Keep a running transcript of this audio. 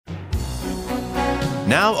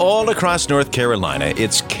Now all across North Carolina,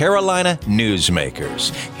 it's Carolina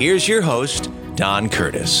Newsmakers. Here's your host, Don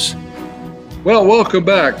Curtis. Well, welcome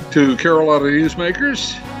back to Carolina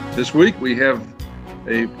Newsmakers. This week we have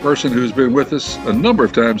a person who's been with us a number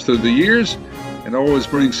of times through the years and always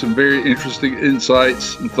brings some very interesting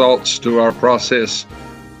insights and thoughts to our process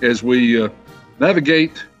as we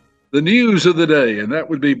navigate the news of the day, and that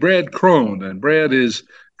would be Brad Crone. And Brad is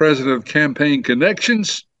president of Campaign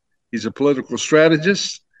Connections. He's a political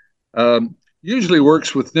strategist, usually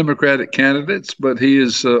works with Democratic candidates, but he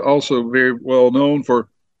is also very well known for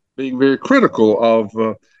being very critical of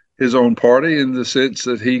his own party in the sense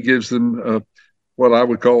that he gives them what I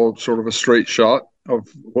would call sort of a straight shot of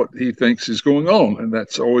what he thinks is going on. And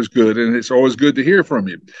that's always good. And it's always good to hear from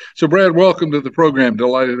you. So, Brad, welcome to the program.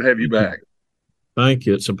 Delighted to have you back. Thank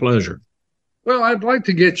you. It's a pleasure. Well, I'd like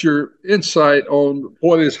to get your insight on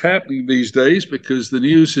what is happening these days because the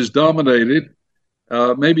news has dominated,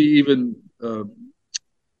 maybe even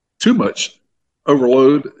too much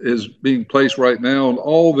overload is being placed right now on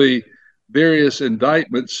all the various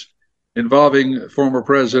indictments involving former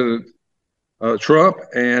President Trump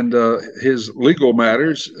and his legal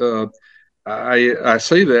matters. I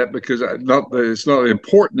say that because not that it's not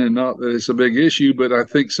important and not that it's a big issue, but I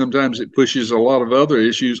think sometimes it pushes a lot of other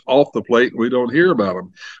issues off the plate and we don't hear about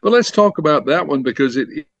them. But let's talk about that one because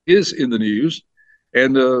it is in the news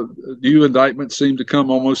and new indictments seem to come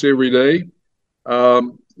almost every day.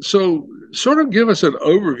 So sort of give us an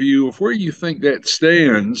overview of where you think that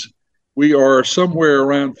stands. We are somewhere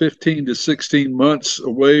around 15 to 16 months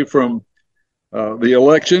away from the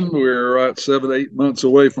election. We're about 7-8 months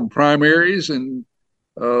away from primaries. And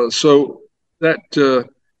so that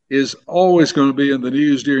is always going to be in the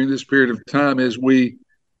news during this period of time as we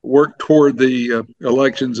work toward the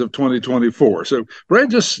elections of 2024. So, Brad,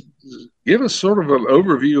 just give us sort of an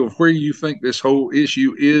overview of where you think this whole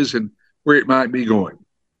issue is and where it might be going.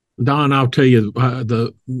 Don, I'll tell you,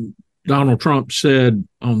 Donald Trump said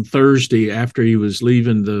on Thursday after he was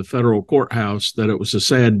leaving the federal courthouse that it was a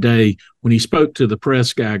sad day when he spoke to the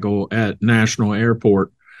press gaggle at National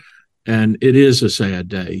Airport. And it is a sad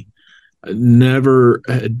day. Never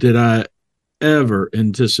did I ever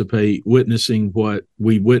anticipate witnessing what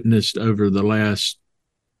we witnessed over the last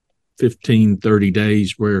 15, 30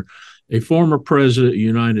 days, where a former president of the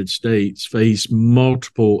United States faced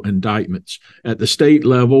multiple indictments at the state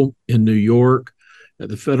level in New York, at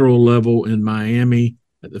the federal level in Miami,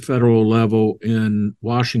 at the federal level in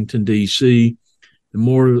Washington, D.C., and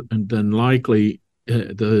more than likely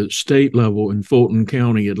at the state level in Fulton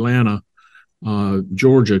County, Atlanta,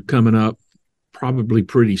 Georgia, coming up probably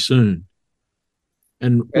pretty soon.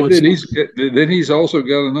 And then he's also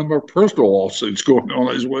got a number of personal lawsuits going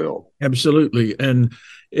on as well. Absolutely. And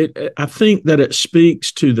I think that it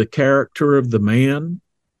speaks to the character of the man.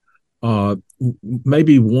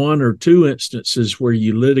 Maybe one or two instances where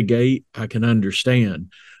you litigate, I can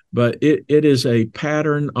understand. But it is a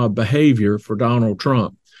pattern of behavior for Donald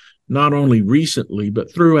Trump, not only recently,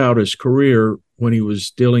 but throughout his career when he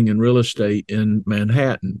was dealing in real estate in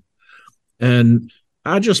Manhattan. And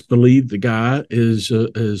I just believe the guy is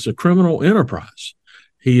a criminal enterprise.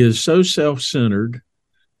 He is so self-centered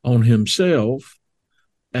on himself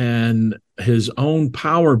and his own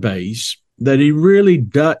power base that he really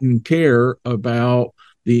doesn't care about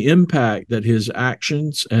the impact that his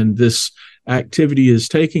actions and this activity is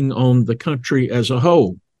taking on the country as a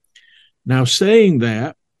whole. Now, saying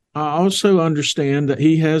that, I also understand that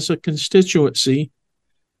he has a constituency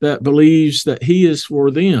that believes that he is for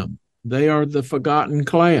them. They are the forgotten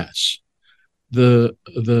class, the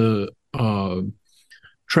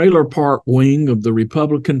trailer park wing of the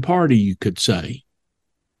Republican Party, you could say.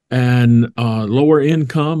 And lower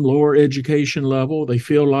income, lower education level, they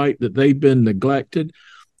feel like that they've been neglected,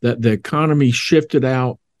 that the economy shifted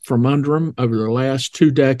out from under them over the last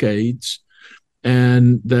 2 decades,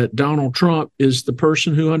 and that Donald Trump is the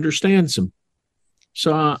person who understands them.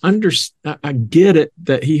 So I get it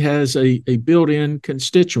that he has a built-in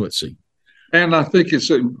constituency. And I think it's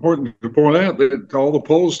important to point out that all the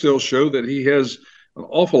polls still show that he has an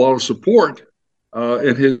awful lot of support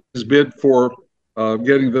in his bid for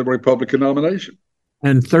getting the Republican nomination.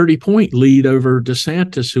 And 30-point lead over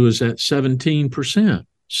DeSantis, who is at 17%.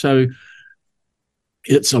 So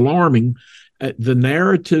it's alarming. The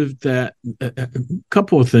narrative that a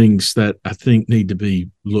couple of things that I think need to be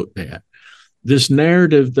looked at. This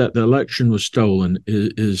narrative that the election was stolen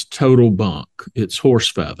is total bunk. It's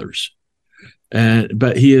horse feathers.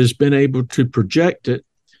 But he has been able to project it.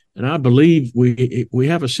 And I believe we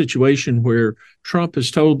have a situation where Trump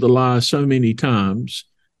has told the lie so many times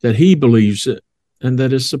that he believes it and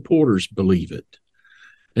that his supporters believe it.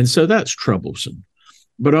 And so that's troublesome.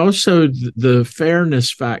 But also the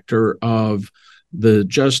fairness factor of the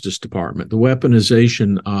Justice Department, the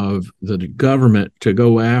weaponization of the government to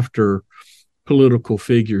go after political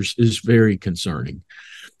figures is very concerning.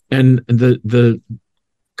 And the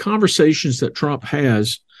conversations that Trump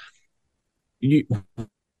has,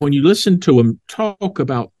 when you listen to him talk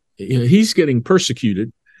about, he's getting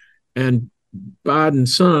persecuted and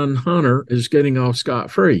Biden's son, Hunter, is getting off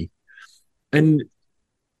scot-free. And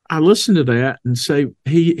I listen to that and say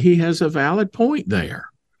he has a valid point there.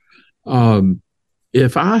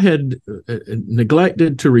 If I had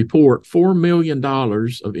neglected to report $4 million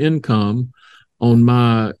of income on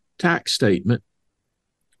my tax statement,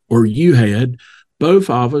 or you had, both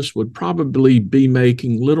of us would probably be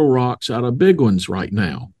making little rocks out of big ones right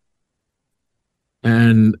now.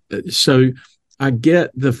 And so I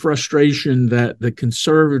get the frustration that the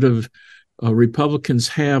conservative Republicans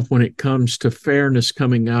have when it comes to fairness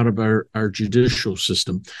coming out of our judicial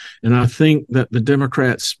system. And I think that the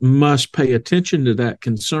Democrats must pay attention to that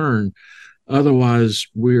concern. Otherwise,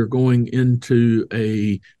 we're going into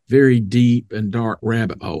a very deep and dark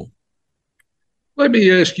rabbit hole. Let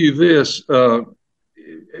me ask you this.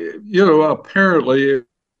 Apparently,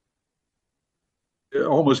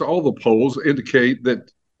 almost all the polls indicate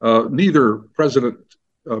that neither President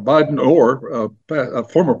Biden or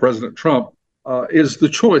former President Trump is the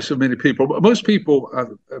choice of many people. But most people,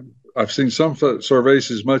 I've seen some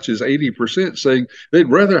surveys as much as 80% saying they'd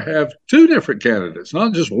rather have two different candidates,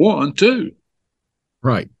 not just one, two.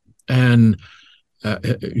 Right. And, I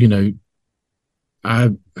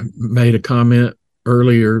made a comment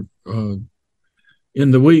earlier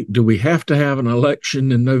in the week, do we have to have an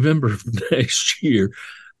election in November of next year?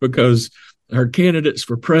 Because our candidates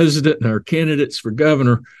for president and our candidates for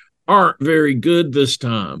governor aren't very good this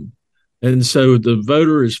time. And so the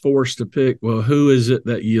voter is forced to pick, well, who is it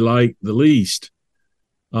that you like the least?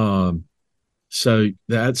 So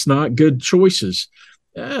that's not good choices.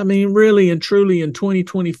 I mean, really and truly in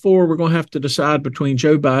 2024, we're going to have to decide between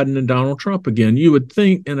Joe Biden and Donald Trump again. You would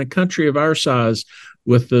think in a country of our size,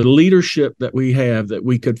 with the leadership that we have, that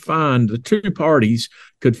we could find, the two parties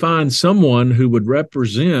could find someone who would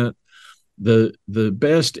represent the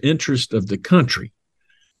best interest of the country.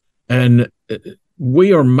 And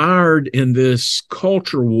we are mired in this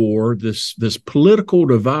culture war, this political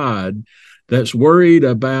divide that's worried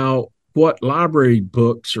about what library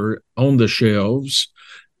books are on the shelves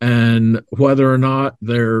and whether or not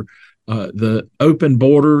they're the open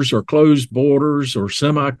borders or closed borders or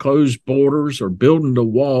semi-closed borders or building the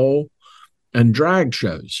wall and drag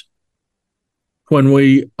shows. When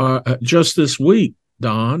we just this week,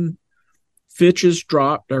 Don, Fitch has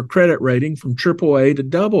dropped our credit rating from AAA to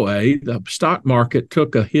AA. The stock market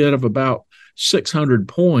took a hit of about 600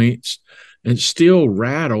 points and still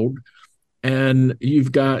rattled. And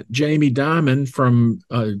you've got Jamie Dimon from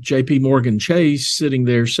JP Morgan Chase sitting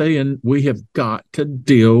there saying we have got to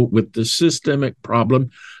deal with the systemic problem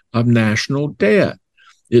of national debt.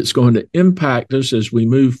 It's going to impact us as we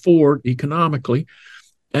move forward economically,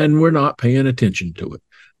 and we're not paying attention to it.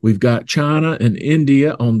 We've got China and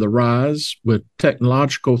India on the rise with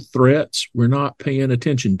technological threats. We're not paying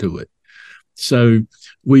attention to it. So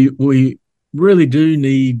we really do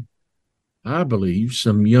need, I believe,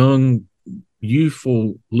 some young,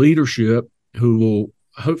 youthful leadership who will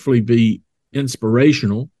hopefully be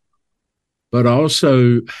inspirational, but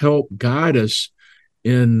also help guide us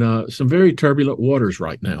in some very turbulent waters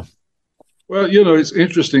right now. Well, it's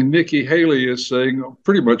interesting. Nikki Haley is saying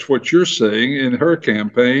pretty much what you're saying in her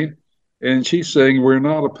campaign, and she's saying we're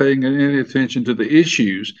not paying any attention to the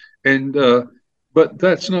issues, and but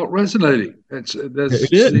that's not resonating.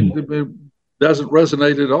 That doesn't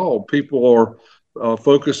resonate at all. People are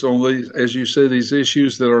focused on these, as you say, these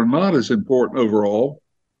issues that are not as important overall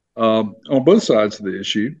on both sides of the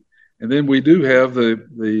issue, and then we do have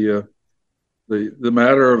the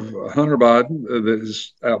matter of Hunter Biden that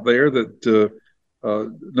is out there that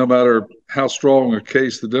no matter how strong a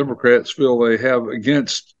case the Democrats feel they have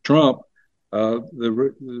against Trump,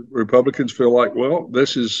 the Republicans feel like, well,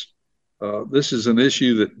 this is an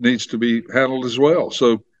issue that needs to be handled as well.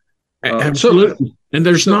 So, absolutely. And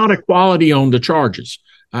there's not equality on the charges.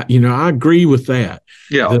 I agree with that.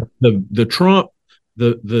 Yeah. The Trump,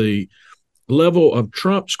 the level of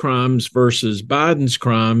Trump's crimes versus Biden's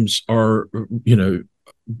crimes are,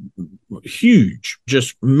 huge,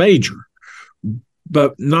 just major.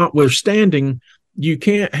 But notwithstanding, you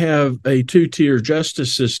can't have a two-tier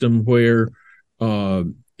justice system where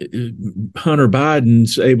Hunter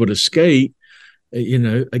Biden's able to skate.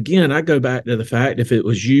 Again, I go back to the fact if it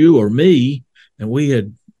was you or me and we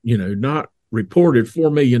had, not reported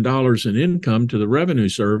 $4 million in income to the Revenue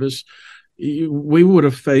Service, we would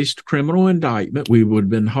have faced criminal indictment. We would have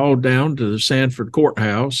been hauled down to the Sanford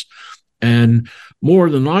courthouse, and more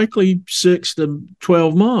than likely 6 to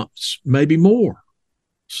 12 months, maybe more.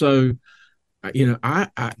 So,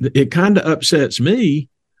 it kind of upsets me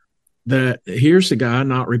that here's a guy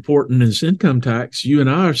not reporting his income tax. You and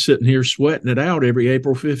I are sitting here sweating it out every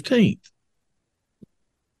April 15th.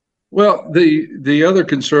 Well, the other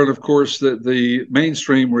concern, of course, that the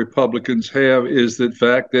mainstream Republicans have is the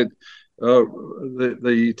fact that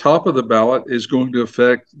the top of the ballot is going to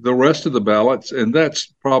affect the rest of the ballots, and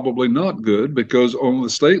that's probably not good, because on the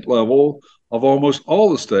state level of almost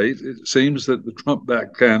all the states, it seems that the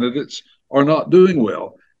Trump-backed candidates are not doing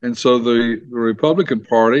well. And so the Republican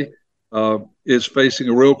Party is facing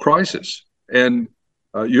a real crisis. And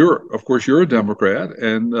you're a Democrat,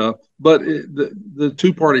 and but the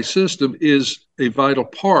two-party system is a vital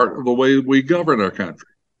part of the way we govern our country.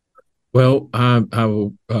 Well, I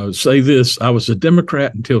will say this. I was a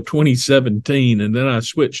Democrat until 2017, and then I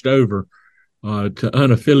switched over to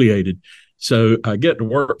unaffiliated. So I get to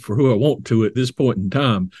work for who I want to at this point in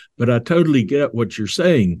time. But I totally get what you're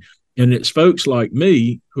saying. And it's folks like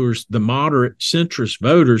me who are the moderate centrist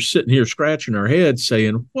voters sitting here scratching our heads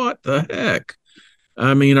saying, what the heck?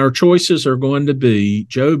 I mean, our choices are going to be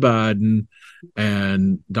Joe Biden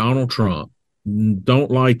and Donald Trump. Don't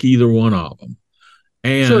like either one of them.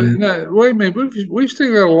 And so, now, wait a minute, we've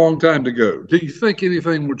still got a long time to go. Do you think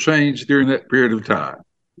anything will change during that period of time?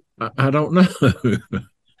 I don't know.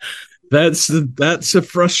 That's a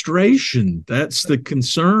frustration. That's the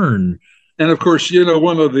concern. And of course,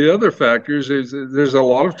 one of the other factors is there's a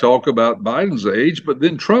lot of talk about Biden's age, but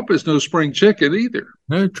then Trump is no spring chicken either.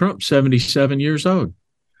 No, Trump's 77 years old.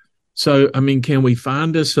 So, I mean, can we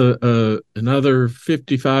find us another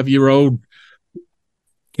 55-year-old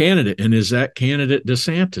candidate? And is that candidate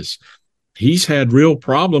DeSantis? He's had real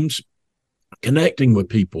problems connecting with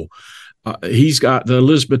people. He's got the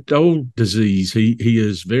Elizabeth Dole disease. He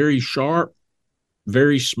is very sharp,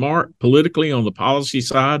 very smart politically on the policy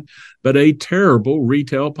side, but a terrible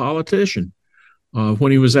retail politician.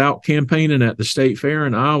 When he was out campaigning at the state fair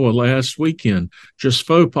in Iowa last weekend, just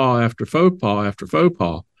faux pas after faux pas after faux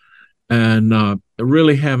pas, and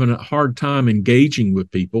really having a hard time engaging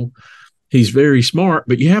with people. He's very smart,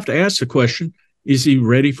 but you have to ask the question, is he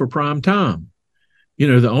ready for prime time?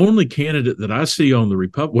 The only candidate that I see on the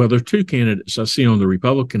there are two candidates I see on the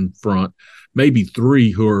Republican front, maybe three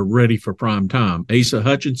who are ready for prime time: Asa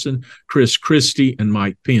Hutchinson, Chris Christie, and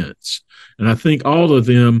Mike Pence. And I think all of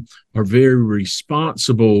them are very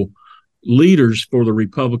responsible leaders for the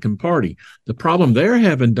Republican Party. The problem they're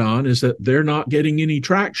having, Don, is that they're not getting any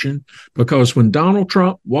traction, because when Donald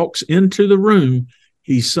Trump walks into the room,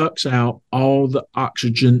 he sucks out all the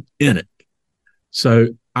oxygen in it. So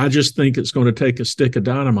I just think it's going to take a stick of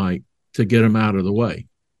dynamite to get him out of the way.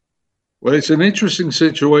 Well, it's an interesting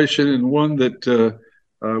situation, and one that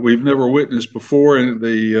we've never witnessed before. In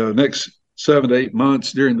the next 7 to 8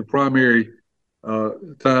 months during the primary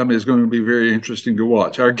time is going to be very interesting to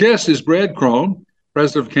watch. Our guest is Brad Crone,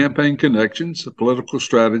 president of Campaign Connections, a political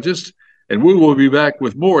strategist, and we will be back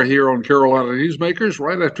with more here on Carolina Newsmakers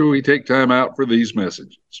right after we take time out for these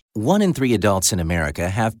messages. 1 in 3 adults in America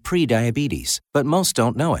have prediabetes, but most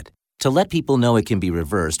don't know it. To let people know it can be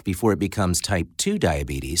reversed before it becomes type 2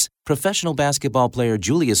 diabetes, professional basketball player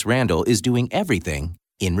Julius Randle is doing everything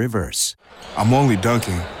in reverse. I'm only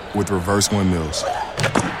dunking with reverse windmills.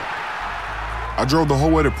 I drove the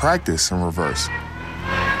whole way to practice in reverse.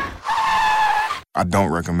 I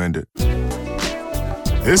don't recommend it.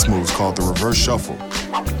 This move's called the reverse shuffle.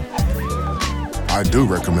 I do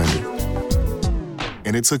recommend it.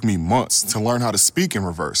 And it took me months to learn how to speak in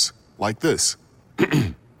reverse, like this.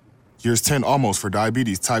 Years 10 almost for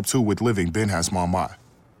diabetes type 2 with living Ben has mama.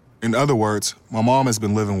 In other words, my mom has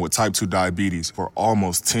been living with type 2 diabetes for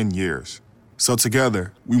almost 10 years. So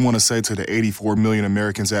together, we want to say to the 84 million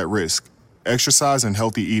Americans at risk, exercise and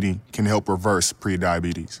healthy eating can help reverse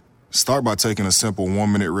prediabetes. Start by taking a simple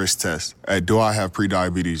 1-minute risk test at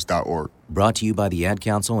doihaveprediabetes.org. Brought to you by the Ad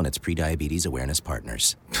Council and its Prediabetes Awareness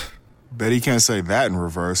Partners. Bet he can't say that in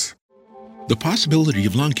reverse. The possibility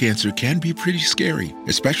of lung cancer can be pretty scary,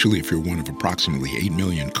 especially if you're one of approximately 8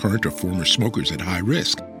 million current or former smokers at high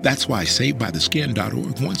risk. That's why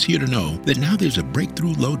SaveByTheScan.org wants you to know that now there's a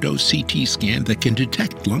breakthrough low-dose CT scan that can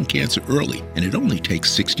detect lung cancer early, and it only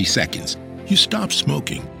takes 60 seconds. You stop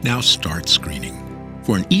smoking, now start screening.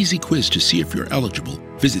 For an easy quiz to see if you're eligible,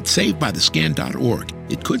 visit SaveByTheScan.org.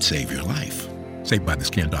 It could save your life.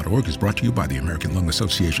 SaveByTheScan.org is brought to you by the American Lung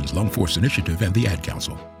Association's Lung Force Initiative and the Ad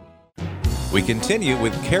Council. We continue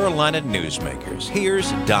with Carolina Newsmakers.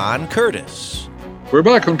 Here's Don Curtis. We're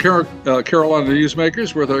back on Carolina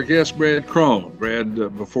Newsmakers with our guest, Brad Crone. Brad,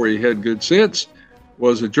 before he had good sense,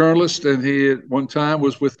 was a journalist, and he at one time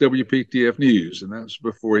was with WPTF News, and that was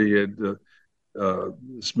before he had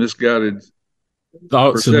this misguided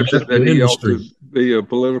thoughts perception that he ought industry. to be a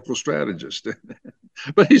political strategist.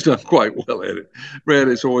 But he's done quite well at it. Brad,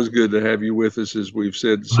 it's always good to have you with us, as we've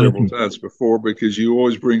said several times before, because you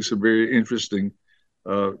always bring some very interesting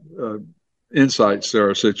insights to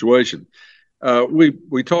our situation.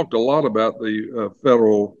 We talked a lot about the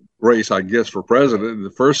federal race, I guess, for president in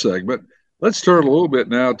the first segment. Let's turn a little bit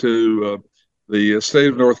now to the state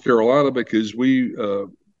of North Carolina, because we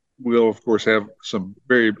will, of course, have some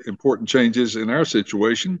very important changes in our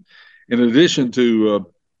situation. In addition to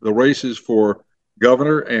the races for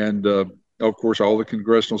governor and, of course, all the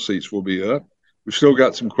congressional seats will be up. We've still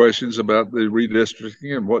got some questions about the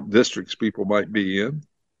redistricting and what districts people might be in.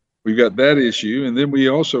 We've got that issue. And then we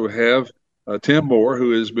also have Tim Moore,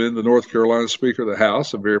 who has been the North Carolina Speaker of the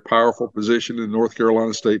House, a very powerful position in North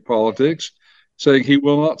Carolina state politics, saying he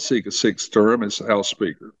will not seek a sixth term as House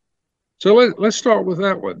Speaker. So let's start with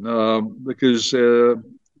that one, because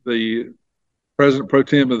the President Pro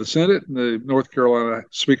Tem of the Senate and the North Carolina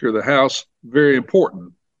Speaker of the House, very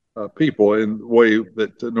important people in the way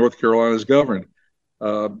that North Carolina is governed.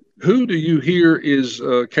 Who do you hear is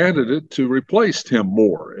a candidate to replace Tim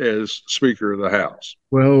Moore as Speaker of the House?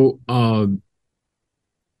 Well,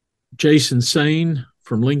 Jason Sain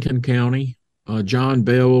from Lincoln County, John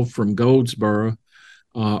Bell from Goldsboro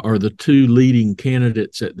are the two leading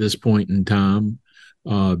candidates at this point in time.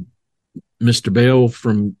 Mr. Bell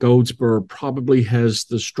from Goldsboro probably has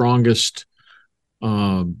the strongest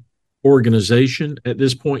organization at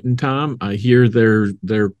this point in time. I hear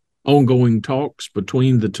their ongoing talks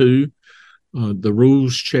between the two. The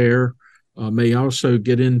rules chair may also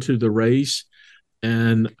get into the race,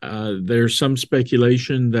 and there's some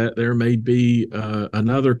speculation that there may be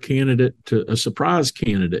another candidate, a surprise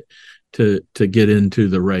candidate, to get into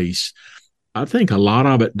the race. I think a lot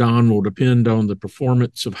of it, Don, will depend on the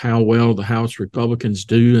performance of how well the House Republicans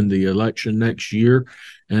do in the election next year,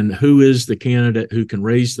 and who is the candidate who can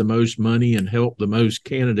raise the most money and help the most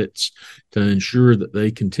candidates to ensure that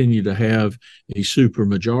they continue to have a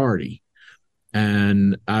supermajority.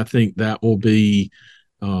 And I think that will be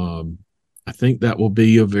a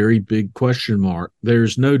very big question mark.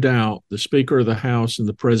 There's no doubt the Speaker of the House and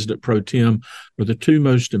the President Pro Tem are the two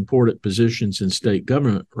most important positions in state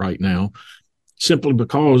government right now, simply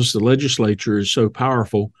because the legislature is so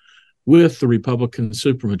powerful with the Republican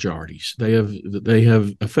supermajorities. They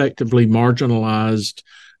have effectively marginalized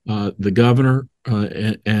the governor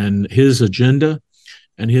and his agenda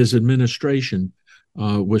and his administration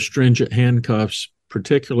with stringent handcuffs,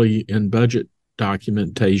 particularly in budget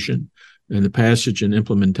documentation and the passage and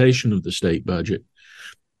implementation of the state budget.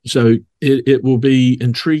 So it will be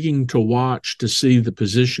intriguing to watch to see the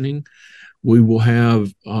positioning. We will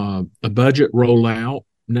have a budget rollout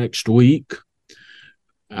next week.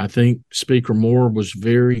 I think Speaker Moore was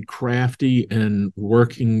very crafty in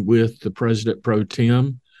working with the President Pro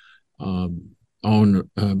Tem on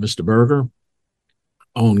Mr. Berger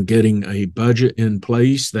on getting a budget in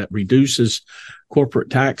place that reduces corporate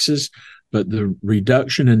taxes, but the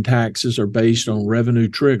reduction in taxes are based on revenue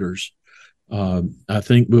triggers. I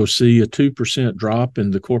think we'll see a 2% drop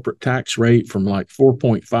in the corporate tax rate from like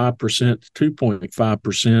 4.5% to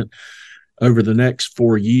 2.5% over the next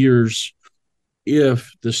 4 years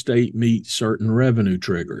if the state meets certain revenue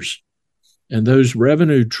triggers. And those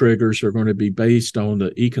revenue triggers are going to be based on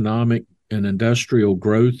the economic and industrial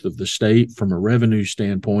growth of the state from a revenue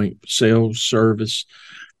standpoint, sales, service,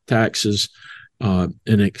 taxes, and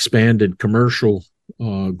expanded commercial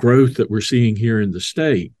growth that we're seeing here in the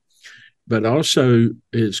state. But also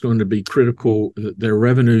it's going to be critical that their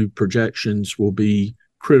revenue projections will be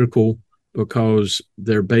critical because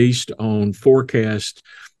they're based on forecast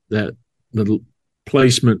that the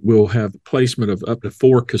placement will have placement of up to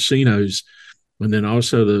 4 casinos, and then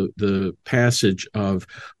also the passage of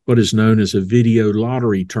what is known as a video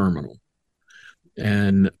lottery terminal.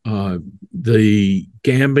 And the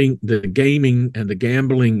gaming and the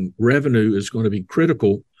gambling revenue is going to be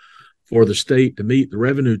critical for the state to meet the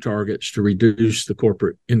revenue targets to reduce the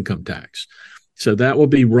corporate income tax. So that will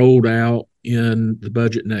be rolled out in the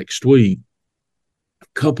budget next week. A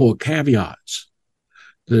couple of caveats.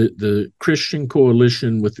 The Christian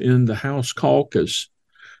coalition within the House caucus,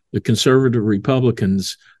 the conservative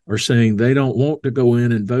Republicans, are saying they don't want to go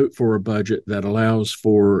in and vote for a budget that allows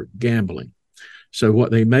for gambling. So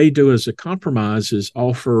what they may do as a compromise is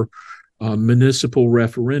offer municipal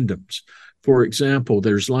referendums. For example,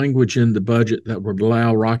 there's language in the budget that would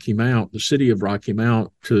allow Rocky Mount, the city of Rocky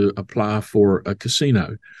Mount, to apply for a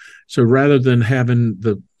casino. So rather than having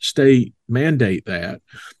the state mandate that,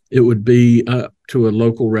 it would be up to a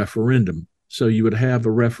local referendum. So you would have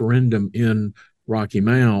a referendum in Rocky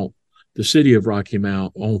Mount, the city of Rocky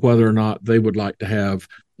Mount, on whether or not they would like to have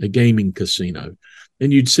a gaming casino.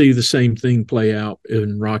 And you'd see the same thing play out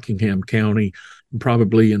in Rockingham County, and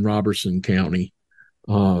probably in Robertson County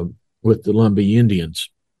with the Lumbee Indians.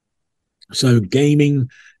 So gaming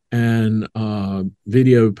and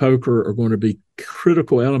video poker are going to be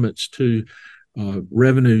critical elements to the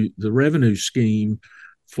revenue scheme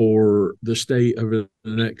for the state over the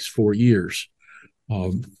next 4 years.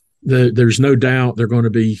 There's no doubt they're going to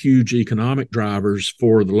be huge economic drivers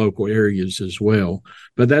for the local areas as well.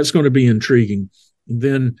 But that's going to be intriguing. And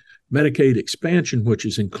then Medicaid expansion, which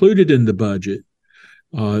is included in the budget,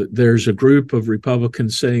 there's a group of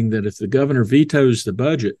Republicans saying that if the governor vetoes the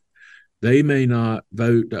budget, they may not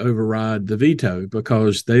vote to override the veto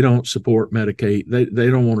because they don't support Medicaid. They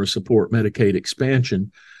don't want to support Medicaid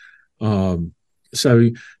expansion. So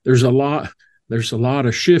there's a lot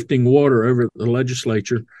of shifting water over the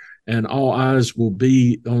legislature, and all eyes will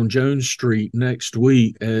be on Jones Street next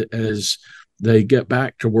week as they get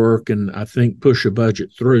back to work and I think push a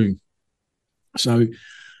budget through. So,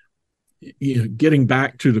 getting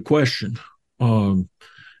back to the question,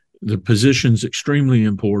 the position's extremely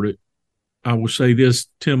important. I will say this: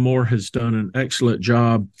 Tim Moore has done an excellent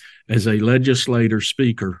job as a legislator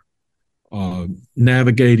speaker,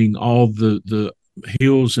 navigating all the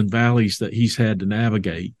hills and valleys that he's had to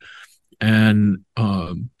navigate. And,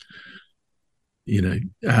 I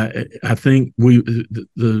think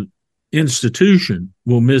the institution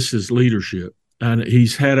will miss his leadership, and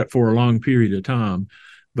he's had it for a long period of time,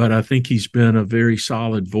 but I think he's been a very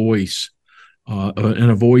solid voice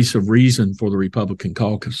and a voice of reason for the Republican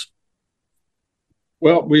caucus.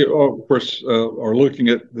 Well, we, of course, are looking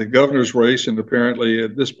at the governor's race, and apparently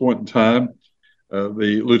at this point in time,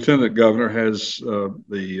 the lieutenant governor has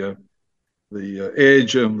the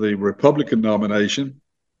edge of the Republican nomination.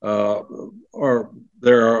 There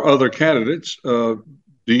are other candidates.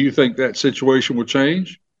 Do you think that situation will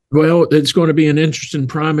change? Well, it's going to be an interesting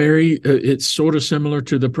primary. It's sort of similar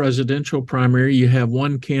to the presidential primary. You have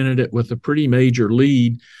one candidate with a pretty major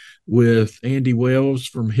lead with Andy Wells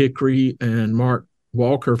from Hickory and Mark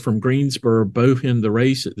Walker from Greensboro, both in the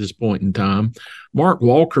race at this point in time. Mark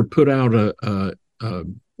Walker put out a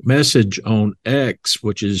message on X,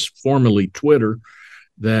 which is formerly Twitter,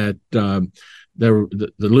 that the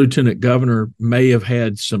lieutenant governor may have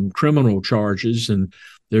had some criminal charges, and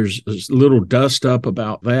there's a little dust up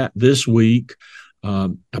about that this week.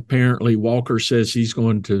 Apparently, Walker says he's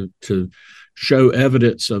going to show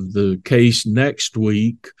evidence of the case next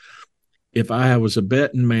week. If I was a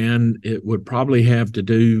betting man, it would probably have to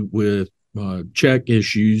do with check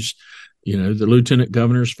issues. The lieutenant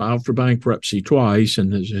governor's filed for bankruptcy twice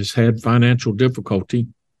and has had financial difficulty,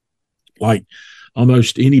 like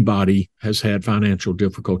almost anybody has had financial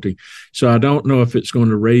difficulty. So I don't know if it's going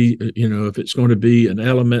to raise, if it's going to be an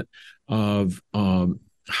element of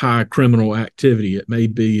high criminal activity. It may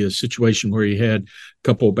be a situation where he had a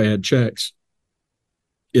couple of bad checks.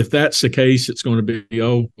 If that's the case, it's going to be,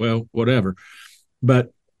 whatever.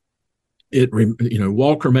 But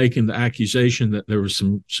Walker making the accusation that there was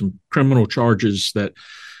some criminal charges that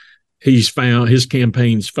his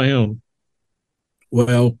campaign's found.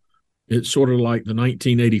 Well, it's sort of like the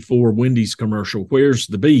 1984 Wendy's commercial. Where's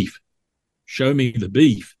the beef? Show me the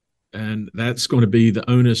beef. And that's going to be the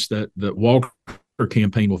onus that Walker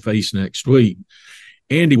campaign will face next week.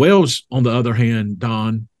 Andy Wells, on the other hand,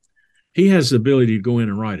 Don, he has the ability to go in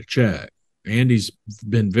and write a check. Andy's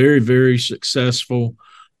been very, very successful,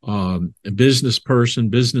 a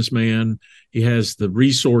businessman. He has the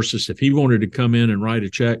resources. If he wanted to come in and write a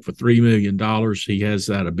check for $3 million, he has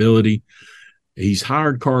that ability. He's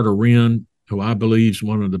hired Carter Wren, who I believe is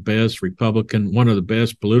one of the best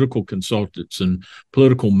political consultants and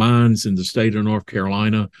political minds in the state of North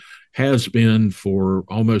Carolina, has been for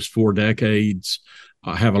almost 4 decades.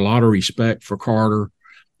 I have a lot of respect for Carter.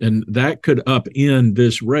 And that could upend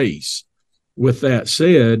this race. With that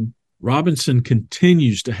said, Robinson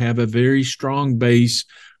continues to have a very strong base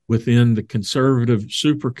within the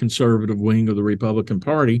super conservative wing of the Republican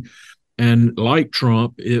Party. And like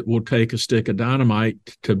Trump, it will take a stick of dynamite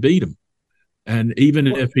to beat him. And even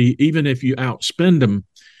if you outspend him,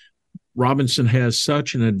 Robinson has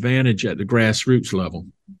such an advantage at the grassroots level.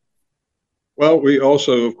 Well, we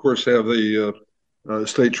also, of course, have the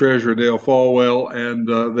State Treasurer Dale Falwell, and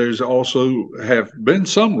there's also have been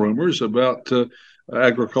some rumors about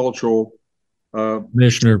agricultural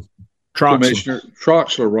Commissioner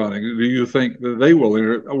Troxler running. Do you think that they will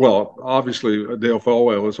enter? Well, obviously, Dale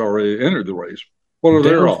Folwell has already entered the race. What are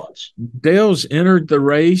their odds? Dale's entered the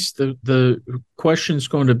race. The question's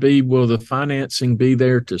going to be, will the financing be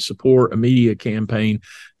there to support a media campaign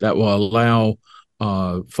that will allow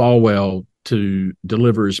Folwell to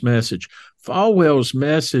deliver his message? Falwell's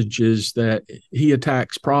message is that he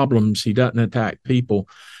attacks problems, he doesn't attack people,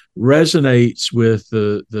 resonates with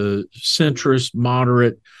the centrist,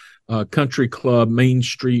 moderate, country club, Main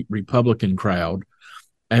Street Republican crowd.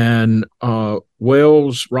 And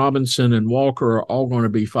Wells, Robinson, and Walker are all going to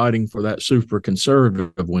be fighting for that super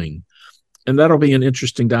conservative wing. And that'll be an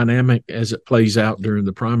interesting dynamic as it plays out during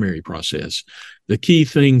the primary process. The key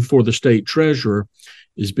thing for the state treasurer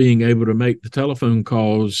is being able to make the telephone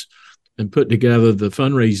calls and put together the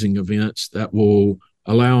fundraising events that will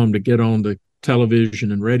allow them to get on the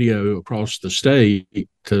television and radio across the state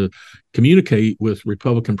to communicate with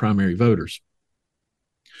Republican primary voters.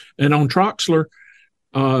 And on Troxler,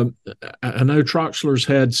 I know Troxler's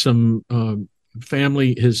had some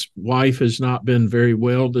family. His wife has not been very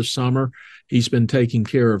well this summer. He's been taking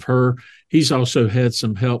care of her. He's also had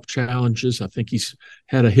some health challenges. I think he's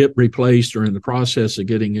had a hip replaced or in the process of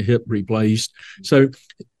getting a hip replaced. So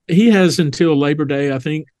he has until Labor Day, I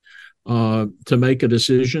think, to make a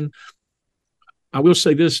decision. I will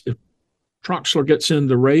say this, if Troxler gets in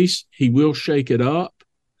the race, he will shake it up.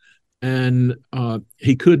 And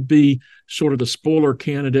he could be sort of the spoiler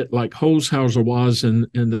candidate like Holshouser was in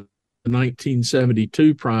the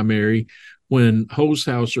 1972 primary, when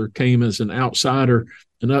Holshouser came as an outsider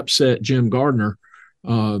and upset Jim Gardner,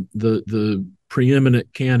 the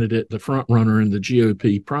preeminent candidate, the front runner in the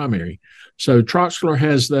GOP primary. So Troxler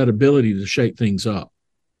has that ability to shake things up.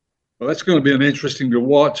 Well, that's going to be an interesting to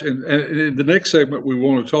watch. And in the next segment, we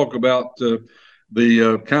want to talk about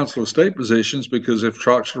the Council of State positions, because if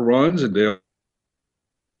Troxler runs and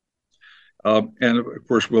of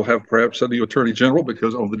course we'll have perhaps a new Attorney General,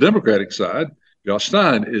 because on the Democratic side, Josh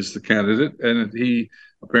Stein is the candidate, and he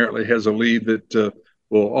apparently has a lead that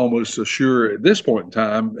will almost assure at this point in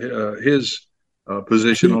time his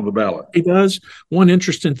position on the ballot. He does. One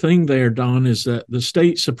interesting thing there, Don, is that the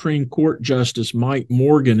state Supreme Court Justice Mike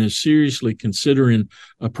Morgan is seriously considering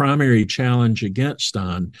a primary challenge against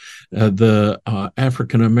Stein, the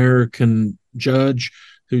African-American judge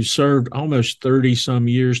who served almost 30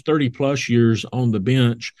 plus years on the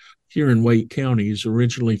bench here in Wake County. He's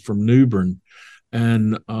originally from New Bern.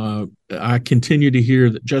 And I continue to hear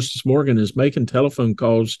that Justice Morgan is making telephone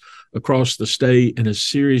calls across the state and is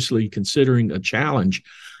seriously considering a challenge,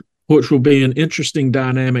 which will be an interesting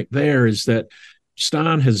dynamic there, is that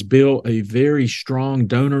Stein has built a very strong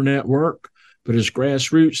donor network, but his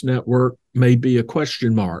grassroots network may be a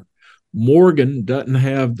question mark. Morgan doesn't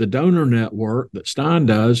have the donor network that Stein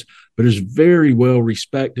does, but is very well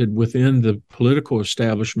respected within the political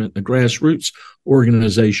establishment, the grassroots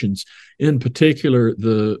organizations, in particular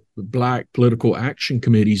the Black political action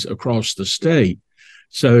committees across the state.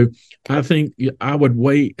 So I think I would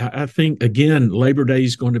wait. I think, again, Labor Day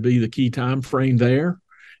is going to be the key time frame there,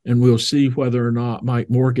 and we'll see whether or not Mike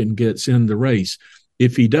Morgan gets in the race.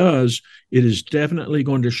 If he does, it is definitely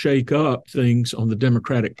going to shake up things on the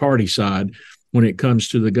Democratic Party side when it comes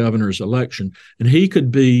to the governor's election. And he could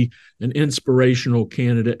be an inspirational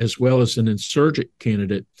candidate as well as an insurgent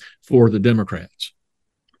candidate for the Democrats.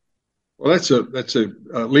 Well, that's a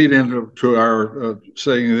lead into our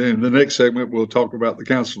saying in the next segment, we'll talk about the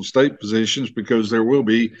Council of State positions, because there will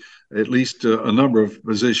be at least a number of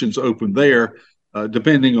positions open there,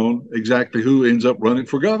 depending on exactly who ends up running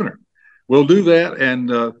for governor. We'll do that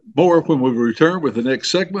and more when we return with the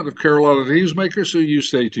next segment of Carolina Newsmakers, so you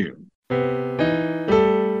stay tuned.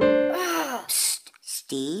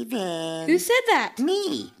 Steven. Who said that?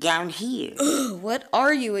 Me, down here. What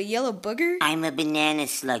are you, a yellow booger? I'm a banana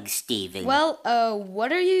slug, Steven. Well,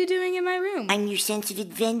 what are you doing in my room? I'm your sense of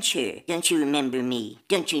adventure. Don't you remember me?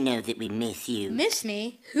 Don't you know that we miss you? Miss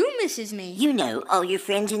me? Who misses me? You know, all your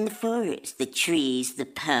friends in the forest. The trees, the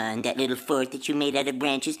pond, that little fort that you made out of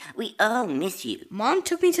branches. We all miss you. Mom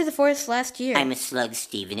took me to the forest last year. I'm a slug,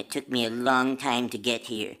 Steven. It took me a long time to get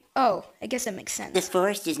here. Oh, I guess that makes sense. The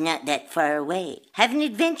forest is not that far away. Have an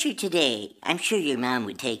adventure today. I'm sure your mom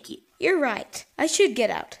would take you. You're right. I should get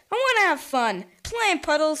out. I want to have fun. Play in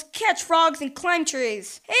puddles, catch frogs, and climb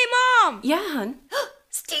trees. Hey, Mom! Yeah, hon?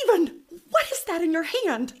 Steven, what is that in your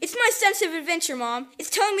hand? It's my sense of adventure, Mom. It's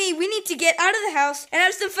telling me we need to get out of the house and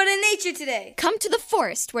have some fun in nature today. Come to the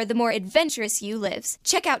forest where the more adventurous you lives.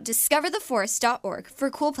 Check out discovertheforest.org for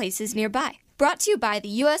cool places nearby. Brought to you by the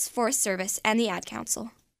U.S. Forest Service and the Ad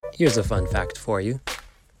Council. Here's a fun fact for you.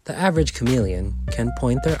 The average chameleon can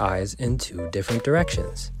point their eyes in 2 different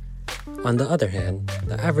directions. On the other hand,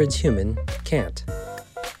 the average human can't.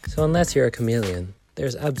 So unless you're a chameleon,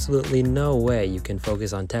 there's absolutely no way you can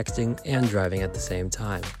focus on texting and driving at the same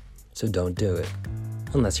time. So don't do it,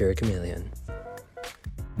 unless you're a chameleon.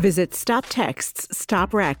 Visit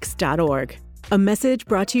StopTextsStopWrecks.org. A message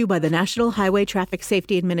brought to you by the National Highway Traffic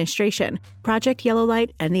Safety Administration, Project Yellow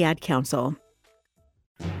Light, and the Ad Council.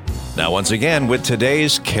 Now, once again, with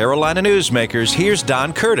today's Carolina Newsmakers, here's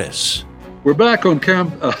Don Curtis. We're back on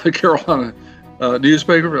Carolina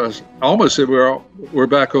Newsmakers. I almost said we're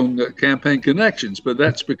back on Campaign Connections, but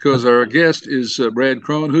that's because our guest is Brad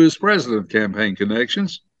Crone, who is president of Campaign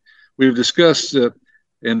Connections. We've discussed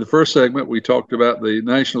in the first segment, we talked about the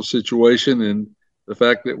national situation and the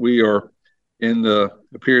fact that we are in a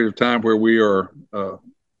period of time where we are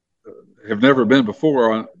have never been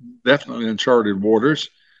before on definitely uncharted waters,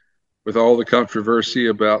 with all the controversy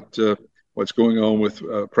about what's going on with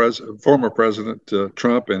former President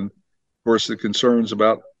Trump, and of course the concerns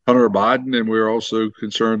about Hunter Biden, and we're also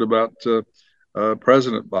concerned about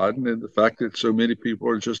President Biden and the fact that so many people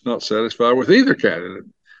are just not satisfied with either candidate.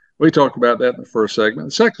 We talked about that in the first segment.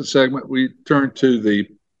 The second segment, we turned to the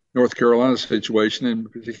North Carolina situation, in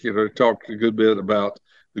particular talked a good bit about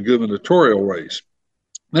the gubernatorial race.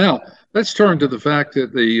 Now, let's turn to the fact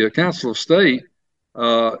that the Council of State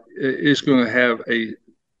is going to have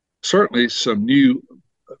certainly some new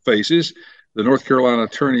faces. The North Carolina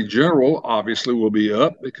Attorney General obviously will be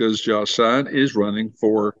up because Josh Stein is running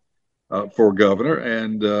for governor,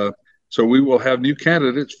 and so we will have new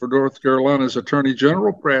candidates for North Carolina's Attorney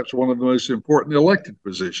General, perhaps one of the most important elected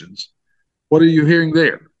positions. What are you hearing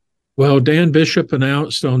there? Well, Dan Bishop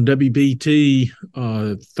announced on WBT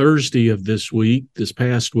Thursday of this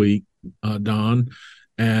past week, Don,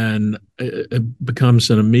 and it becomes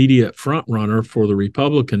an immediate front runner for the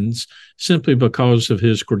Republicans simply because of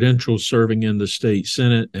his credentials serving in the state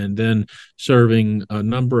Senate and then serving a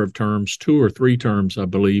number of terms, 2 or 3 terms, I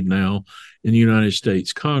believe now, in the United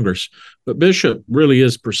States Congress. But Bishop really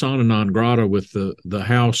is persona non grata with the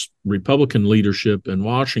House Republican leadership in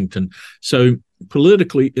Washington. So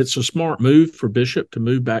politically, it's a smart move for Bishop to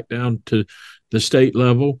move back down to the state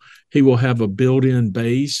level. He will have a built-in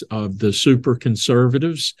base of the super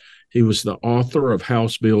conservatives. He was the author of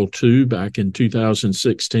House Bill 2 back in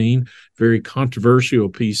 2016, very controversial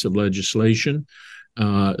piece of legislation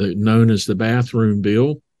known as the bathroom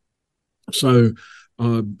bill. So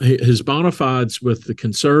his bona fides with the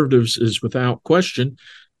conservatives is without question.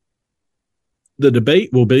 The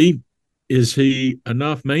debate will be, is he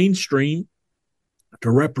enough mainstream to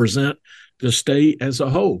represent the state as a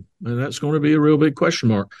whole? And that's going to be a real big question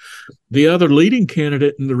mark. The other leading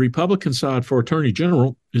candidate in the Republican side for Attorney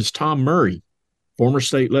General is Tom Murray, former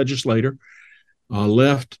state legislator,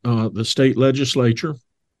 left the state legislature,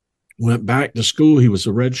 went back to school. He was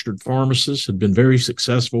a registered pharmacist, had been very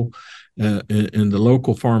successful in the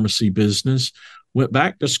local pharmacy business, went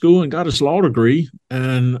back to school and got his law degree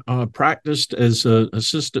and practiced as an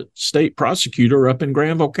assistant state prosecutor up in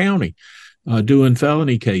Granville County, doing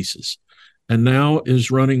felony cases, and now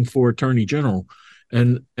is running for Attorney General.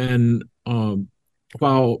 And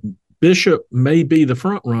while Bishop may be the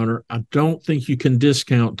front runner, I don't think you can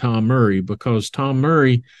discount Tom Murray, because Tom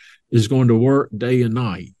Murray is going to work day and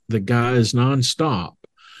night. The guy is nonstop.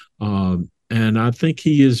 And I think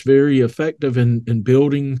he is very effective in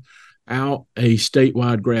building out a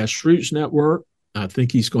statewide grassroots network. I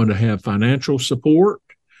think he's going to have financial support.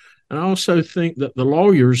 And I also think that the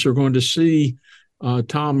lawyers are going to see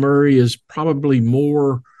Tom Murray as probably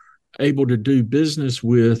more able to do business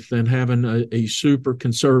with than having a super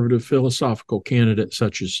conservative philosophical candidate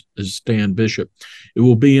such as Dan Bishop. It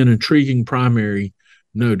will be an intriguing primary,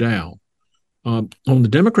 no doubt. On the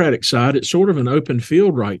Democratic side, it's sort of an open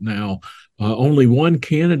field right now. Only one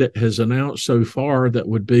candidate has announced so far that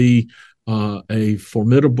would be a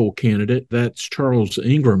formidable candidate. That's Charles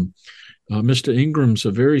Ingram. Mr. Ingram's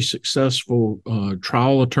a very successful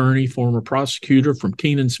trial attorney, former prosecutor from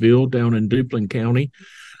Kenansville down in Duplin County.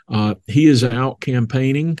 He is out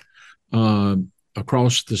campaigning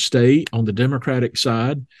across the state on the Democratic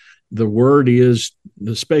side.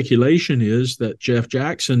 The speculation is that Jeff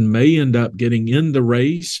Jackson may end up getting in the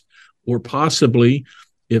race, or possibly,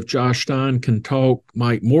 if Josh Stein can talk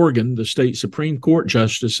Mike Morgan, the state Supreme Court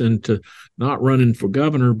justice, into not running for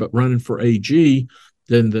governor but running for AG,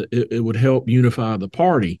 then it would help unify the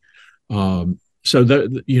party. So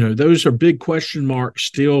that, those are big question marks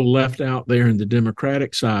still left out there in the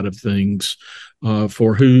Democratic side of things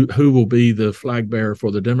for who will be the flag bearer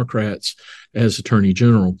for the Democrats as Attorney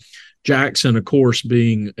General. Jackson, of course,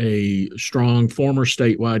 being a strong former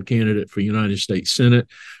statewide candidate for United States Senate,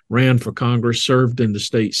 ran for Congress, served in the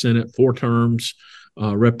state Senate 4 terms,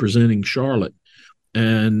 representing Charlotte,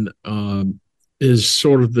 and is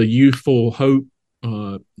sort of the youthful hope,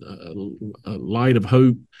 light of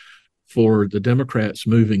hope for the Democrats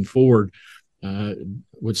moving forward.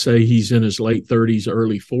 Would say he's in his late 30s,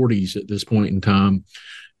 early 40s at this point in time,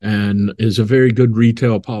 and is a very good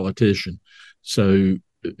retail politician. So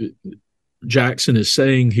Jackson is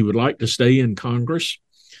saying he would like to stay in Congress,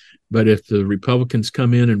 but if the Republicans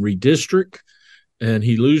come in and redistrict and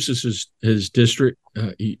he loses his district,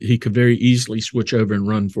 he could very easily switch over and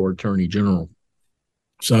run for Attorney General.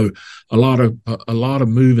 So a lot of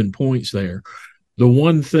moving points there. The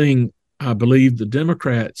one thing I believe the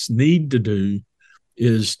Democrats need to do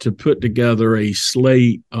is to put together a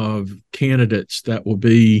slate of candidates that will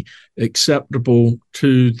be acceptable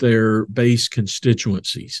to their base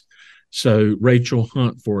constituencies. So Rachel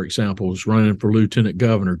Hunt, for example, is running for lieutenant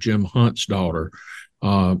governor, Jim Hunt's daughter.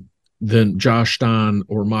 Then Josh Stein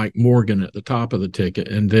or Mike Morgan at the top of the ticket,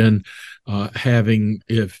 and then having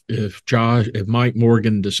if Mike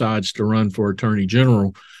Morgan decides to run for Attorney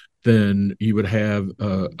General, then you would have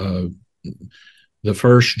the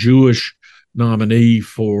first Jewish nominee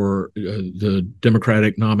for the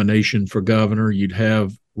Democratic nomination for governor. You'd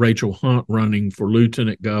have Rachel Hunt running for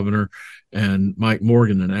lieutenant governor, and Mike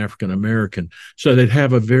Morgan, an African American. So they'd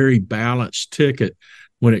have a very balanced ticket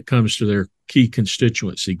when it comes to their key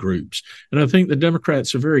constituency groups. And I think the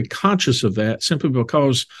Democrats are very conscious of that, simply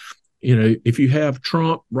because, if you have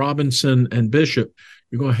Trump, Robinson, and Bishop,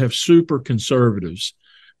 you're going to have super conservatives.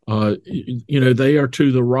 They are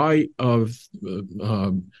to the right of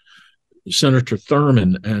Senator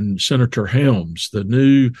Thurmond and Senator Helms, the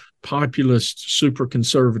new populist, super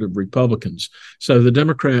conservative Republicans. So the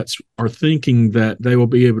Democrats are thinking that they will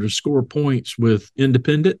be able to score points with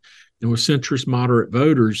independent and with centrist moderate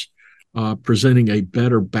voters, presenting a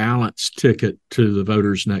better balanced ticket to the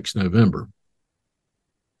voters next November.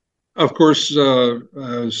 Of course,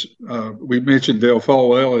 as we mentioned, Dale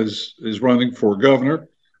Folwell is running for governor.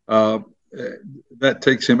 That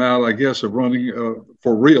takes him out, I guess, of running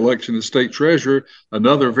for re-election as state treasurer,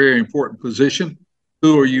 another very important position.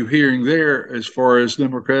 Who are you hearing there as far as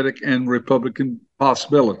Democratic and Republican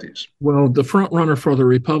possibilities? Well, the front runner for the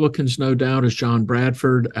Republicans, no doubt, is John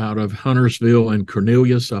Bradford out of Huntersville and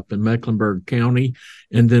Cornelius up in Mecklenburg County.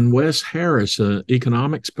 And then Wes Harris, an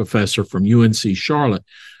economics professor from UNC Charlotte,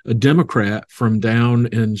 a Democrat from down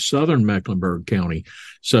in southern Mecklenburg County.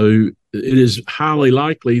 So it is highly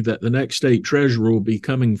likely that the next state treasurer will be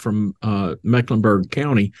coming from Mecklenburg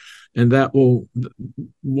County. And that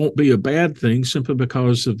won't be a bad thing, simply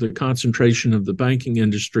because of the concentration of the banking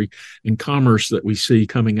industry and commerce that we see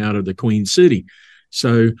coming out of the Queen City.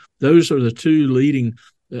 So those are the two leading.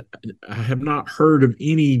 I have not heard of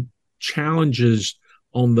any challenges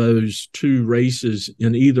on those two races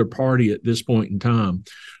in either party at this point in time.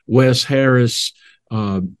 Wes Harris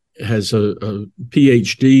has a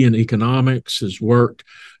PhD in economics, has worked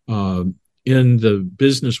in the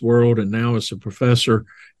business world, and now is a professor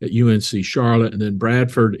at UNC Charlotte. And then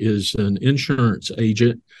Bradford is an insurance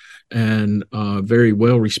agent and a very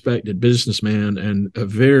well-respected businessman and a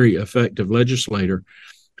very effective legislator.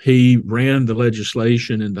 He ran the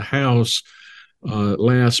legislation in the House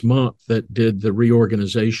last month that did the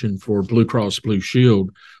reorganization for Blue Cross Blue Shield,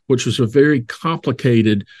 which was a very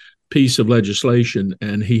complicated piece of legislation,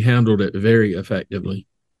 and he handled it very effectively.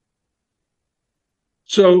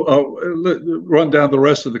 So run down the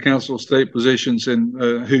rest of the council of state positions and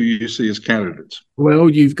who you see as candidates. Well,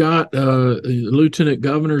 you've got a lieutenant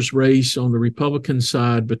governor's race on the Republican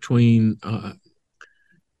side between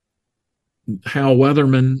Hal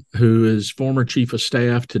Weatherman, who is former chief of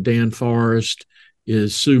staff to Dan Forrest,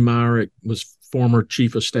 is Sue Myrick, was former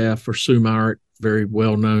chief of staff for Sue Myrick, very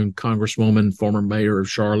well-known congresswoman, former mayor of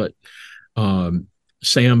Charlotte.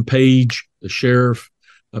 Sam Page, the sheriff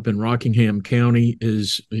up in Rockingham County,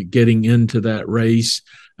 is getting into that race.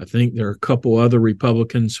 I think there are a couple other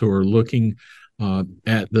Republicans who are looking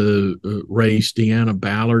at the race. Deanna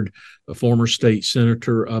Ballard, a former state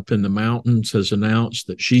senator up in the mountains, has announced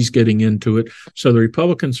that she's getting into it. So the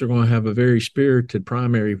Republicans are going to have a very spirited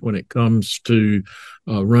primary when it comes to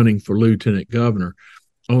running for lieutenant governor.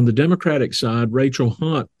 On the Democratic side, Rachel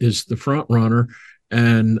Hunt is the front runner.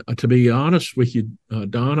 And to be honest with you,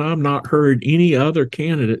 Don, I've not heard any other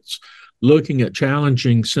candidates looking at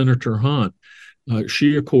challenging Senator Hunt.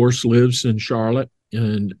 She, of course, lives in Charlotte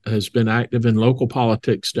and has been active in local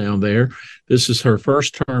politics down there. This is her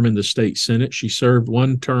first term in the state Senate. She served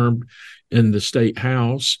one term in the state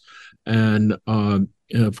House, and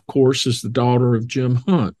of course is the daughter of Jim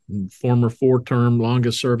Hunt, former 4-term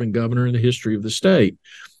longest-serving governor in the history of the state.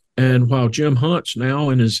 And while Jim Hunt's now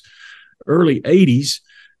in his early 80s,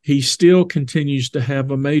 he still continues to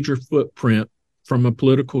have a major footprint from a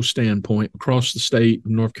political standpoint across the state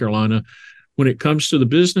of North Carolina when it comes to the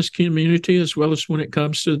business community as well as when it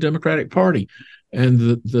comes to the Democratic Party. And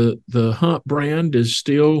the Hunt brand is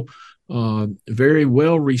still very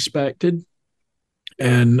well respected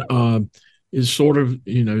and is sort of,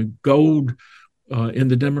 gold in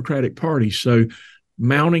the Democratic Party. So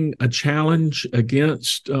mounting a challenge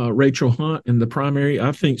against Rachel Hunt in the primary,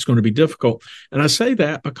 I think is going to be difficult. And I say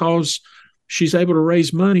that because she's able to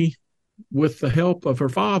raise money with the help of her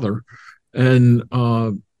father. And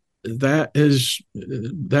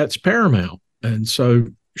that's paramount. And so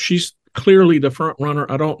she's clearly the front runner.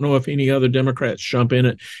 I don't know if any other Democrats jump in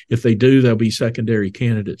it. If they do, they'll be secondary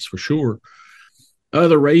candidates for sure.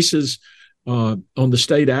 Other races on the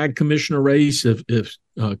state ag commissioner race, if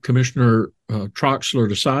Commissioner Troxler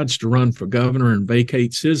decides to run for governor and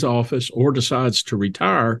vacates his office or decides to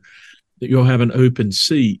retire, that you'll have an open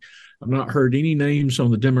seat. I've not heard any names on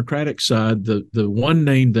the Democratic side. The one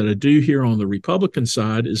name that I do hear on the Republican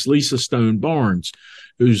side is Lisa Stone Barnes,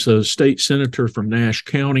 who's a state senator from Nash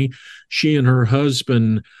County. She and her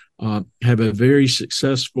husband have a very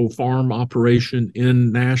successful farm operation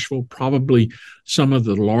in Nashville, probably some of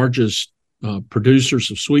the largest producers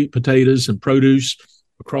of sweet potatoes and produce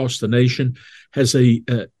across the nation, has an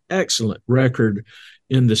excellent record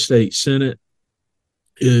in the state Senate,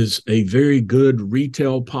 is a very good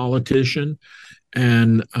retail politician,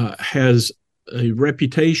 and has a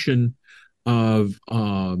reputation of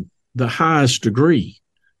the highest degree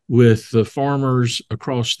with the farmers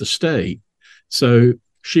across the state. So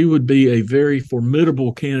she would be a very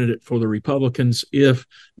formidable candidate for the Republicans if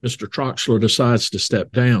Mr. Troxler decides to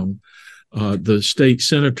step down. The state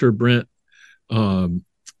senator, Brent, I'm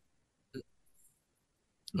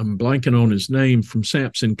blanking on his name, from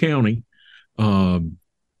Sampson County,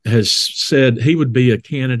 has said he would be a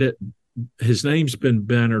candidate. His name's been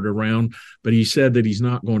bannered around, but he said that he's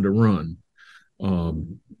not going to run.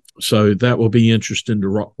 So that will be interesting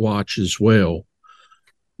to watch as well.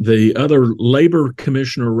 The other labor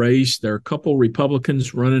commissioner race, there are a couple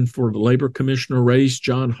Republicans running for the labor commissioner race.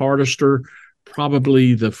 John Hardister,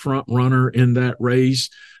 probably the front runner in that race.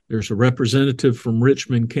 There's a representative from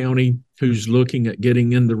Richmond County who's looking at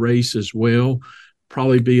getting in the race as well.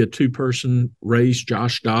 Probably be a 2-person race.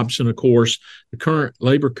 Josh Dobson, of course, the current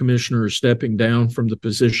labor commissioner, is stepping down from the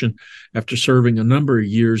position after serving a number of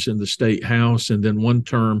years in the state house and then 1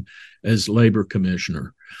 term as labor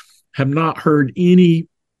commissioner. Have not heard any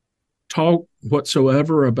talk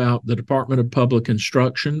whatsoever about the Department of Public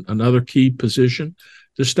Instruction, another key position.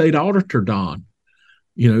 The state auditor, Don.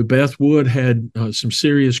 Beth Wood had some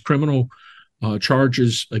serious criminal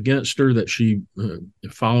charges against her that she,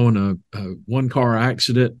 following a one-car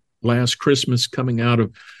accident last Christmas coming out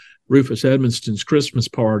of Rufus Edmonston's Christmas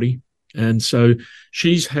party. And so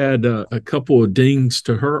she's had a couple of dings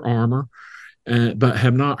to her armor, but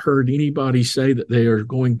have not heard anybody say that they are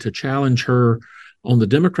going to challenge her on the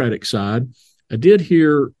Democratic side. I did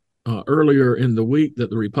hear earlier in the week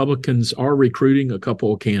that the Republicans are recruiting a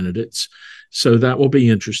couple of candidates, so that will be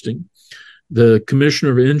interesting. The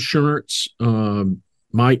Commissioner of Insurance,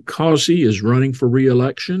 Mike Causey, is running for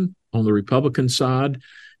re-election on the Republican side.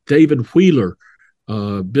 David Wheeler,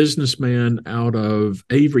 a businessman out of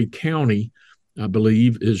Avery County, I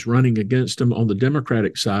believe, is running against him on the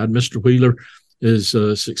Democratic side. Mr. Wheeler is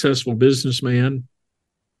a successful businessman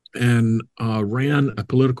and ran a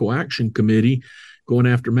political action committee going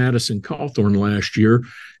after Madison Cawthorn last year,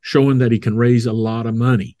 showing that he can raise a lot of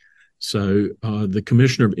money. So the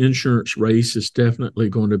Commissioner of Insurance race is definitely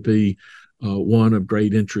going to be one of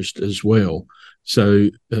great interest as well. So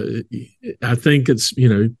I think it's,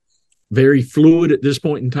 very fluid at this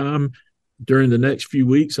point in time. During the next few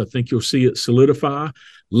weeks, I think you'll see it solidify.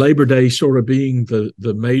 Labor Day sort of being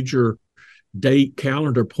the major date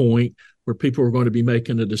calendar point where people are going to be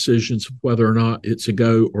making the decisions of whether or not it's a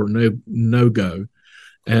go or no go.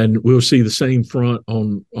 And we'll see the same front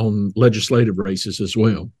on legislative races as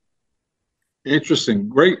well. Interesting.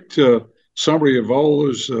 Great summary of all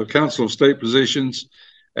those Council of State positions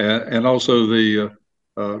and also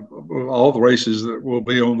all the races that will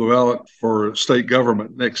be on the ballot for state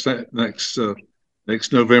government next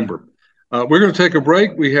November. We're going to take a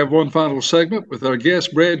break. We have one final segment with our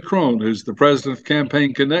guest, Brad Crone, who's the president of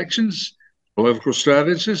Campaign Connections. political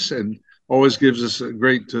strategist, and always gives us a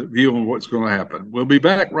great view on what's going to happen. We'll be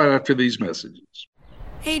back right after these messages.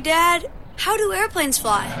 Hey, Dad, how do airplanes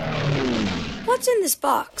fly? What's in this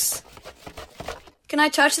box? Can I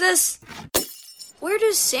touch this? Where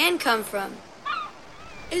does sand come from?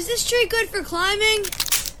 Is this tree good for climbing?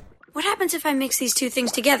 What happens if I mix these two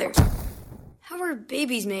things together? How are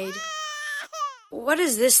babies made? What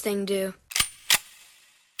does this thing do?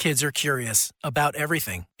 Kids are curious about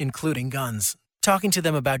everything, including guns. Talking to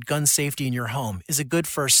them about gun safety in your home is a good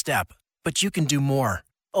first step, but you can do more.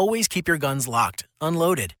 Always keep your guns locked,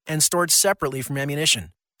 unloaded, and stored separately from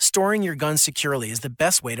ammunition. Storing your guns securely is the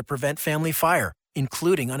best way to prevent family fire,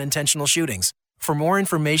 including unintentional shootings. For more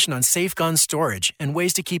information on safe gun storage and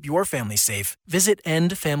ways to keep your family safe, visit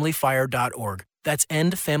endfamilyfire.org. That's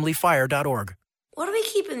endfamilyfire.org. What do we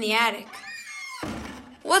keep in the attic?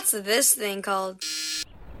 What's this thing called?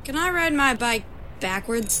 Can I ride my bike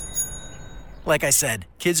backwards? Like I said,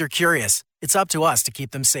 kids are curious. It's up to us to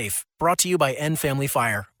keep them safe. Brought to you by End Family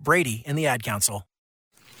Fire, Brady, and the Ad Council.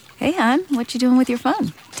 Hey, hon, what you doing with your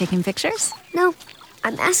phone? Taking pictures? No,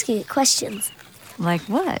 I'm asking it questions. Like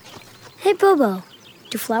what? Hey, Bobo,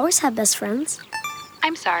 do flowers have best friends?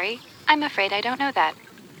 I'm sorry. I'm afraid I don't know that.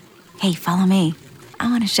 Hey, follow me. I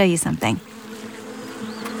want to show you something.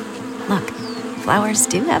 Look, flowers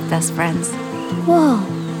do have best friends. Whoa.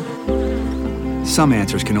 Some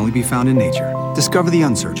answers can only be found in nature. Discover the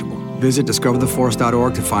unsearchable. Visit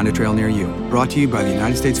discovertheforest.org to find a trail near you. Brought to you by the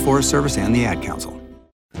United States Forest Service and the Ad Council.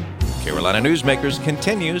 Carolina Newsmakers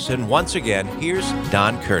continues, and once again, here's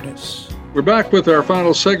Don Curtis. We're back with our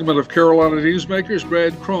final segment of Carolina Newsmakers.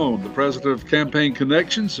 Brad Crone, the president of Campaign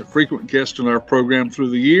Connections, a frequent guest on our program through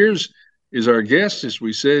the years, is our guest. As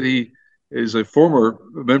we said, he is a former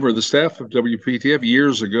member of the staff of WPTF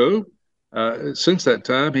years ago. Since that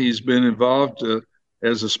time, he's been involved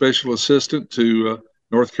as a special assistant to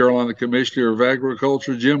North Carolina Commissioner of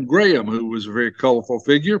Agriculture, Jim Graham, who was a very colorful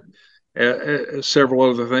figure, several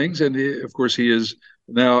other things. And of course, he is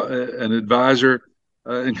now an advisor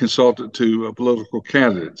and consultant to political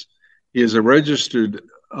candidates. He is a registered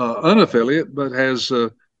unaffiliate, but has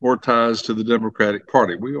more ties to the Democratic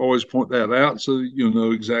Party. We always point that out so that you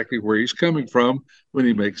know exactly where he's coming from when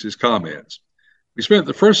he makes his comments. We spent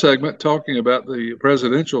the first segment talking about the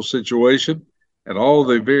presidential situation and all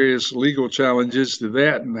the various legal challenges to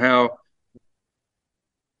that, and how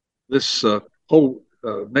this whole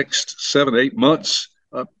next 7 to 8 months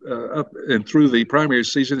up and through the primary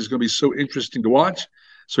season is going to be so interesting to watch.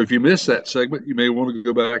 So if you missed that segment, you may want to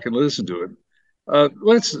go back and listen to it.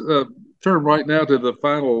 Let's turn right now to the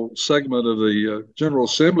final segment of the General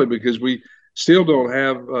Assembly, because we still don't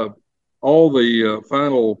have all the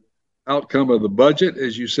final outcome of the budget.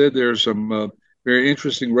 As you said, there are some very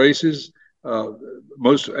interesting races.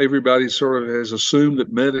 Most everybody sort of has assumed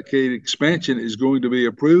that Medicaid expansion is going to be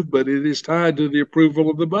approved, but it is tied to the approval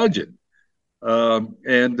of the budget.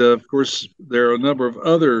 And of course, there are a number of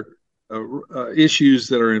other issues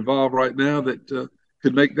that are involved right now that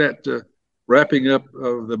could make that wrapping up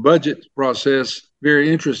of the budget process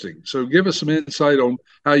very interesting. So give us some insight on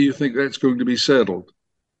how you think that's going to be settled.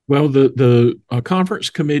 Well, the conference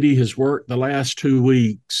committee has worked the last 2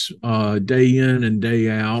 weeks, day in and day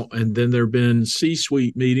out, and then there have been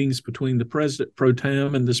C-suite meetings between the president pro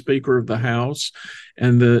tem and the Speaker of the House.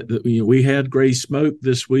 And we had gray smoke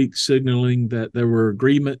this week signaling that there were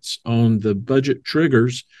agreements on the budget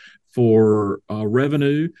triggers for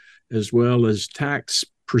revenue as well as tax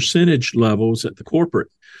percentage levels at the corporate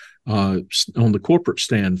on the corporate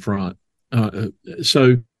stand front.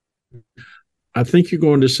 So I think you're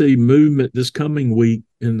going to see movement this coming week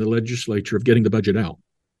in the legislature of getting the budget out.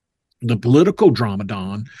 The political drama,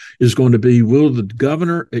 Don, is going to be, will the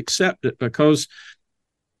governor accept it? Because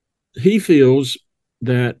he feels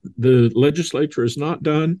that the legislature has not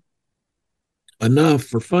done enough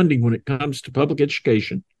for funding when it comes to public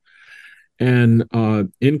education and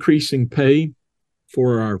increasing pay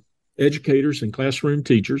for our educators and classroom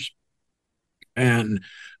teachers. And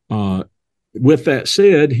with that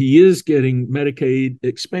said, he is getting Medicaid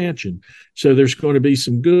expansion. So there's going to be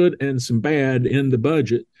some good and some bad in the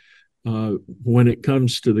budget when it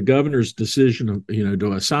comes to the governor's decision of,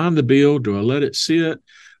 do I sign the bill, do I let it sit,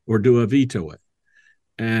 or do I veto it?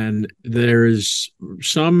 And there is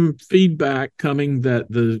some feedback coming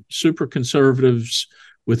that the super conservatives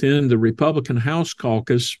within the Republican House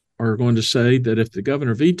caucus are going to say that if the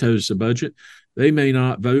governor vetoes the budget, they may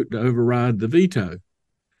not vote to override the veto.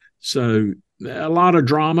 So a lot of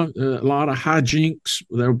drama, a lot of hijinks.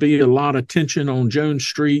 There'll be a lot of tension on Jones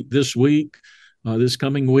Street this week, this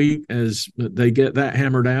coming week, as they get that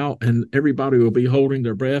hammered out, and everybody will be holding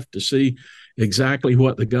their breath to see exactly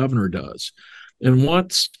what the governor does. And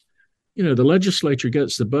once the legislature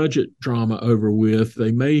gets the budget drama over with,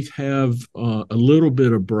 they may have a little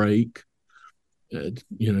bit of break,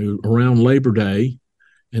 around Labor Day,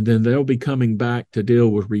 and then they'll be coming back to deal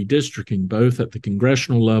with redistricting, both at the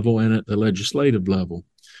congressional level and at the legislative level.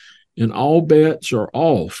 And all bets are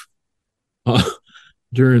off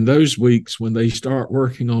during those weeks when they start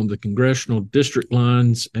working on the congressional district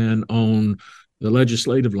lines and on the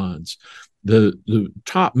legislative lines. The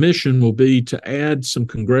top mission will be to add some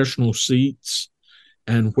congressional seats.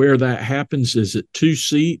 And where that happens, is it 2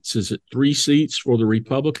 seats? Is it 3 seats for the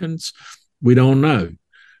Republicans? We don't know.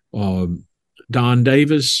 Don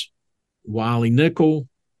Davis, Wiley Nickel,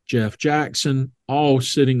 Jeff Jackson, all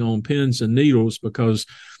sitting on pins and needles, because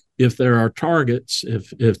if there are targets, if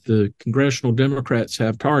the congressional Democrats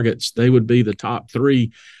have targets, they would be the top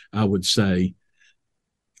 3, I would say.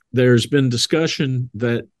 There's been discussion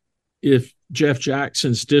that if Jeff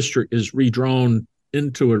Jackson's district is redrawn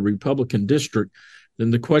into a Republican district, then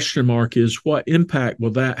the question mark is, what impact will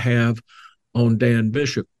that have on Dan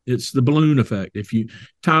Bishop? It's the balloon effect. If you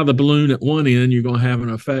tie the balloon at one end, you're going to have an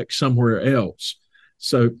effect somewhere else.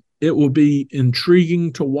 So it will be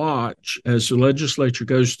intriguing to watch as the legislature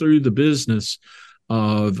goes through the business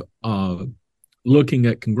of looking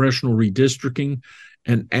at congressional redistricting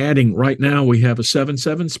and adding. Right now, we have a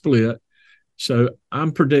 7-7 split. So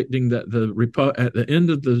I'm predicting that at the end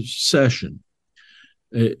of the session,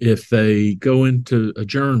 if they go into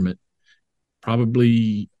adjournment,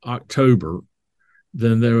 probably October,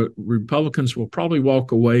 then the Republicans will probably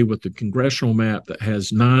walk away with the congressional map that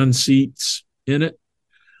has 9 seats in it,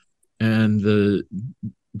 and the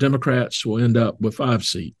Democrats will end up with 5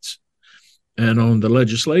 seats. And on the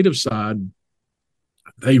legislative side,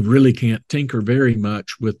 they really can't tinker very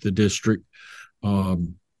much with the district.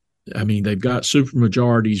 They've got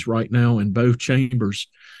supermajorities right now in both chambers,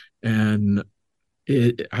 and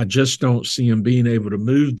I just don't see them being able to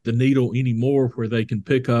move the needle anymore where they can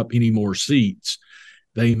pick up any more seats.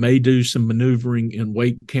 They may do some maneuvering in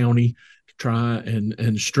Wake County to try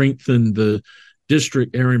and strengthen the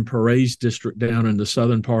district, Aaron Perez's district down in the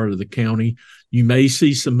southern part of the county. You may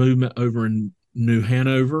see some movement over in New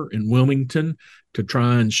Hanover and Wilmington to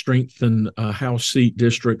try and strengthen a House seat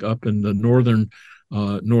district up in the northwestern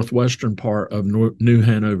part of New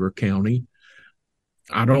Hanover County.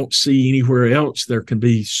 I don't see anywhere else there can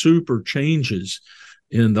be super changes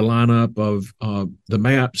in the lineup of the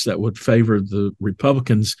maps that would favor the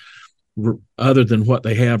Republicans other than what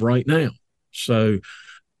they have right now. So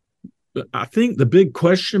I think the big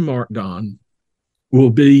question mark, Don, will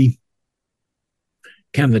be,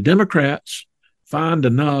 can the Democrats find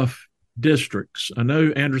enough districts? I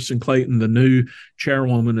know Anderson Clayton, the new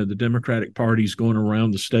chairwoman of the Democratic Party, is going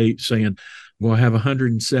around the state saying we'll have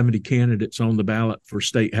 170 candidates on the ballot for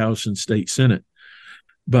state House and state Senate.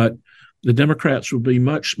 But the Democrats will be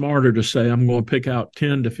much smarter to say, I'm going to pick out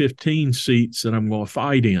 10 to 15 seats that I'm going to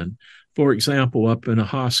fight in. For example, up in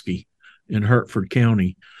Ahoskie in Hertford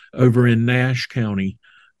County, over in Nash County,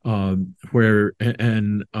 making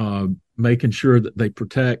sure that they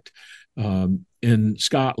protect in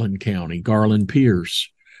Scotland County, Garland Pierce.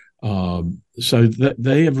 So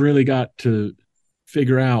they have really got to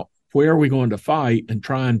figure out where are we going to fight and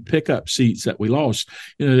try and pick up seats that we lost.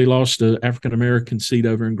 They lost an African-American seat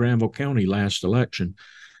over in Granville County last election.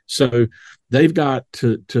 So they've got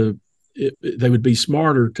they would be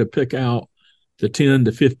smarter to pick out the 10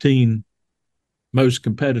 to 15 most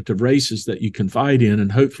competitive races that you can fight in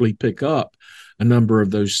and hopefully pick up a number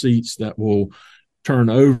of those seats that will turn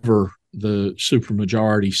over the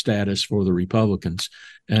supermajority status for the Republicans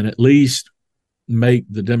and at least make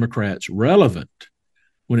the Democrats relevant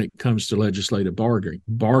when it comes to legislative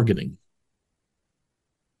bargaining.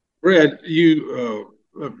 Brad, you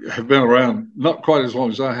have been around not quite as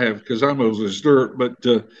long as I have because I'm old as dirt, but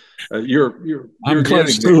you're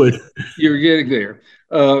close to it. You're getting there.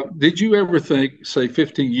 Did you ever think, say,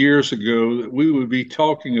 15 years ago, that we would be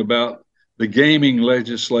talking about the gaming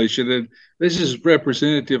legislation? And this is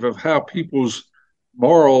representative of how people's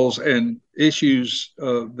morals and issues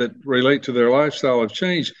that relate to their lifestyle have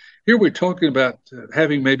changed. Here we're talking about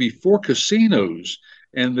having maybe 4 casinos,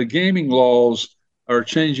 and the gaming laws are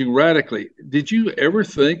changing radically. Did you ever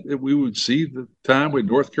think that we would see the time when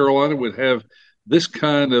North Carolina would have this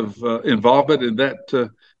kind of involvement in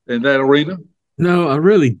that arena? No, I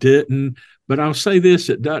really didn't. But I'll say this,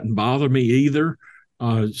 it doesn't bother me either.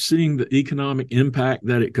 Seeing the economic impact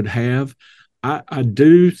that it could have, I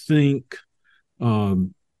do think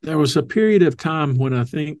there was a period of time when I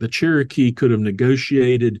think the Cherokee could have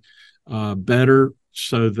negotiated better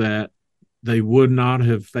so that they would not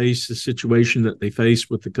have faced the situation that they faced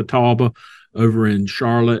with the Catawba over in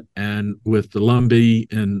Charlotte and with the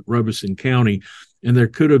Lumbee in Robeson County. And there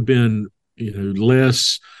could have been,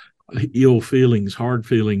 less hard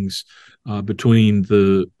feelings between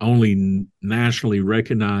the only nationally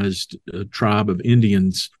recognized tribe of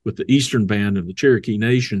Indians with the Eastern Band of the Cherokee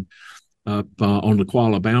Nation up on the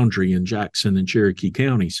Qualla boundary in Jackson and Cherokee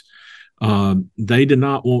counties. They did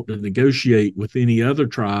not want to negotiate with any other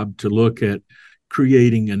tribe to look at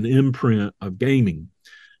creating an imprint of gaming.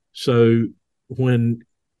 So when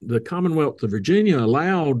the Commonwealth of Virginia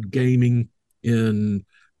allowed gaming in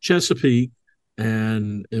Chesapeake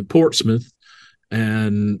and in Portsmouth,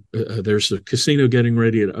 and there's a casino getting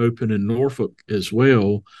ready to open in Norfolk as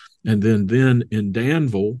well, and then in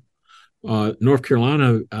Danville, North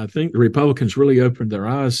Carolina, I think the Republicans really opened their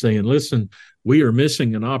eyes saying, listen, we are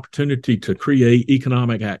missing an opportunity to create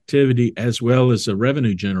economic activity as well as a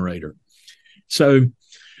revenue generator. So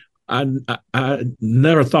I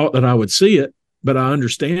never thought that I would see it, but I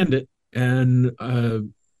understand it. And,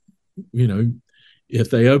 if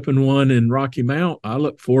they open one in Rocky Mount, I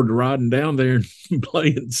look forward to riding down there and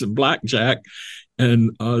playing some blackjack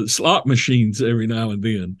and slot machines every now and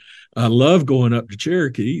then. I love going up to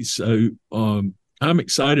Cherokee, so I'm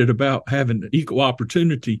excited about having equal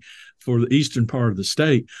opportunity for the eastern part of the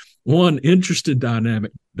state. One interesting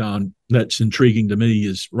dynamic, Don, that's intriguing to me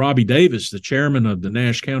is Robbie Davis, the chairman of the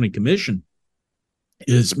Nash County Commission,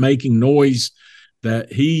 is making noise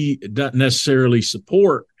that he doesn't necessarily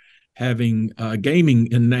support having gaming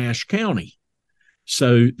in Nash County.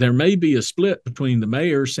 So there may be a split between the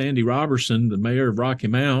mayor, Sandy Robertson, the mayor of Rocky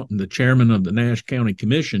Mount, and the chairman of the Nash County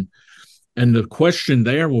Commission. And the question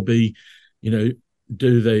there will be,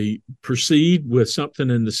 do they proceed with something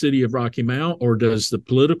in the city of Rocky Mount, or does the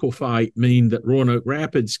political fight mean that Roanoke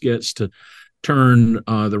Rapids gets to turn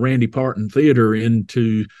the Randy Parton Theater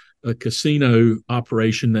into a casino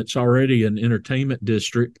operation that's already an entertainment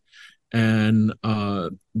district? And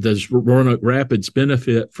does Roanoke Rapids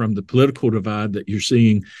benefit from the political divide that you're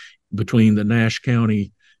seeing between the Nash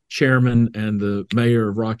County chairman and the mayor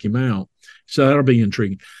of Rocky Mount? So that'll be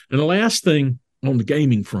intriguing. And the last thing on the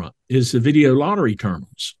gaming front is the video lottery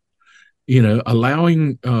terminals.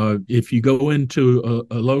 Allowing, if you go into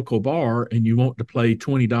a local bar and you want to play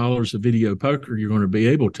 $20 of video poker, you're going to be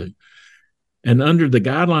able to. And under the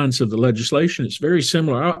guidelines of the legislation, it's very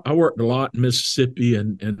similar. I worked a lot in Mississippi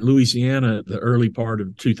and Louisiana at the early part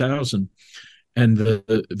of 2000. And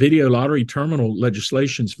the video lottery terminal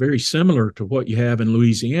legislation is very similar to what you have in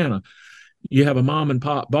Louisiana. You have a mom and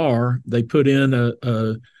pop bar. They put in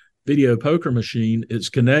a video poker machine. It's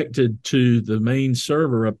connected to the main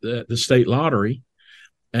server up at the state lottery.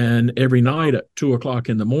 And every night at 2:00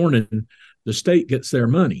 in the morning, the state gets their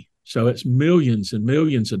money. So it's millions and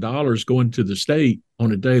millions of dollars going to the state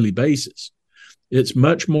on a daily basis. It's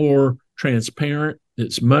much more transparent.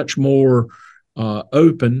 It's much more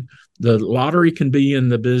open. The lottery can be in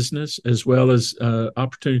the business as well as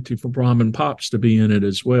opportunity for mom and pops to be in it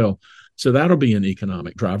as well. So that'll be an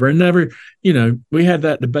economic driver. And we had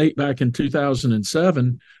that debate back in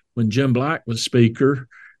 2007 when Jim Black was Speaker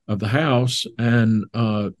of the House, and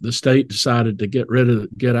the state decided to get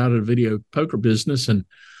out of the video poker business. And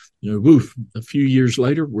a few years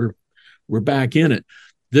later, we're back in it.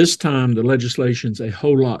 This time, the legislation's a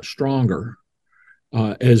whole lot stronger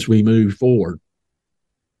as we move forward.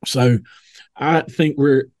 So I think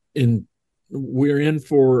we're in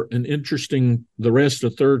for an interesting, the rest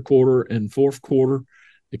of third quarter and fourth quarter.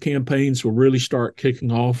 The campaigns will really start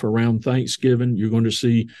kicking off around Thanksgiving. You're going to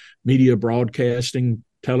see media broadcasting,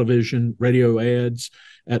 television, radio ads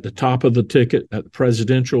at the top of the ticket at the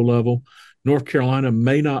presidential level. North Carolina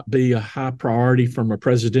may not be a high priority from a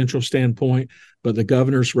presidential standpoint, but the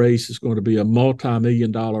governor's race is going to be a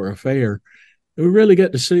multi-million-dollar affair. And we really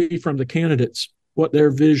get to see from the candidates what their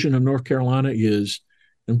vision of North Carolina is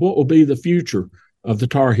and what will be the future of the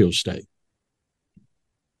Tar Heel State.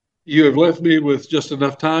 You have left me with just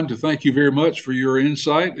enough time to thank you very much for your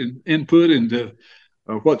insight and input into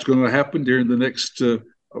what's going to happen during the next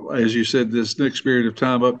as you said, this next period of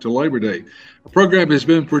time up to Labor Day. The program has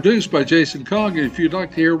been produced by Jason Cong, and if you'd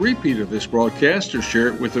like to hear a repeat of this broadcast or share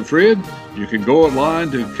it with a friend, you can go online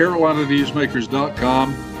to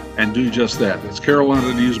carolinanewsmakers.com and do just that. It's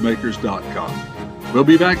carolinanewsmakers.com. We'll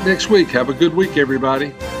be back next week. Have a good week,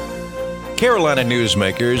 everybody. Carolina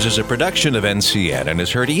Newsmakers is a production of NCN and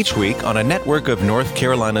is heard each week on a network of North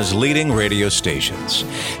Carolina's leading radio stations.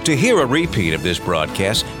 To hear a repeat of this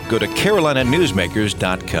broadcast, go to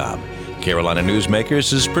carolinanewsmakers.com. Carolina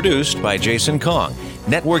Newsmakers is produced by Jason Kong.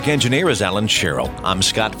 Network engineer is Alan Sherrill. I'm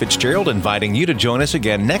Scott Fitzgerald, inviting you to join us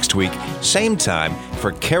again next week, same time,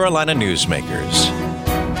 for Carolina Newsmakers.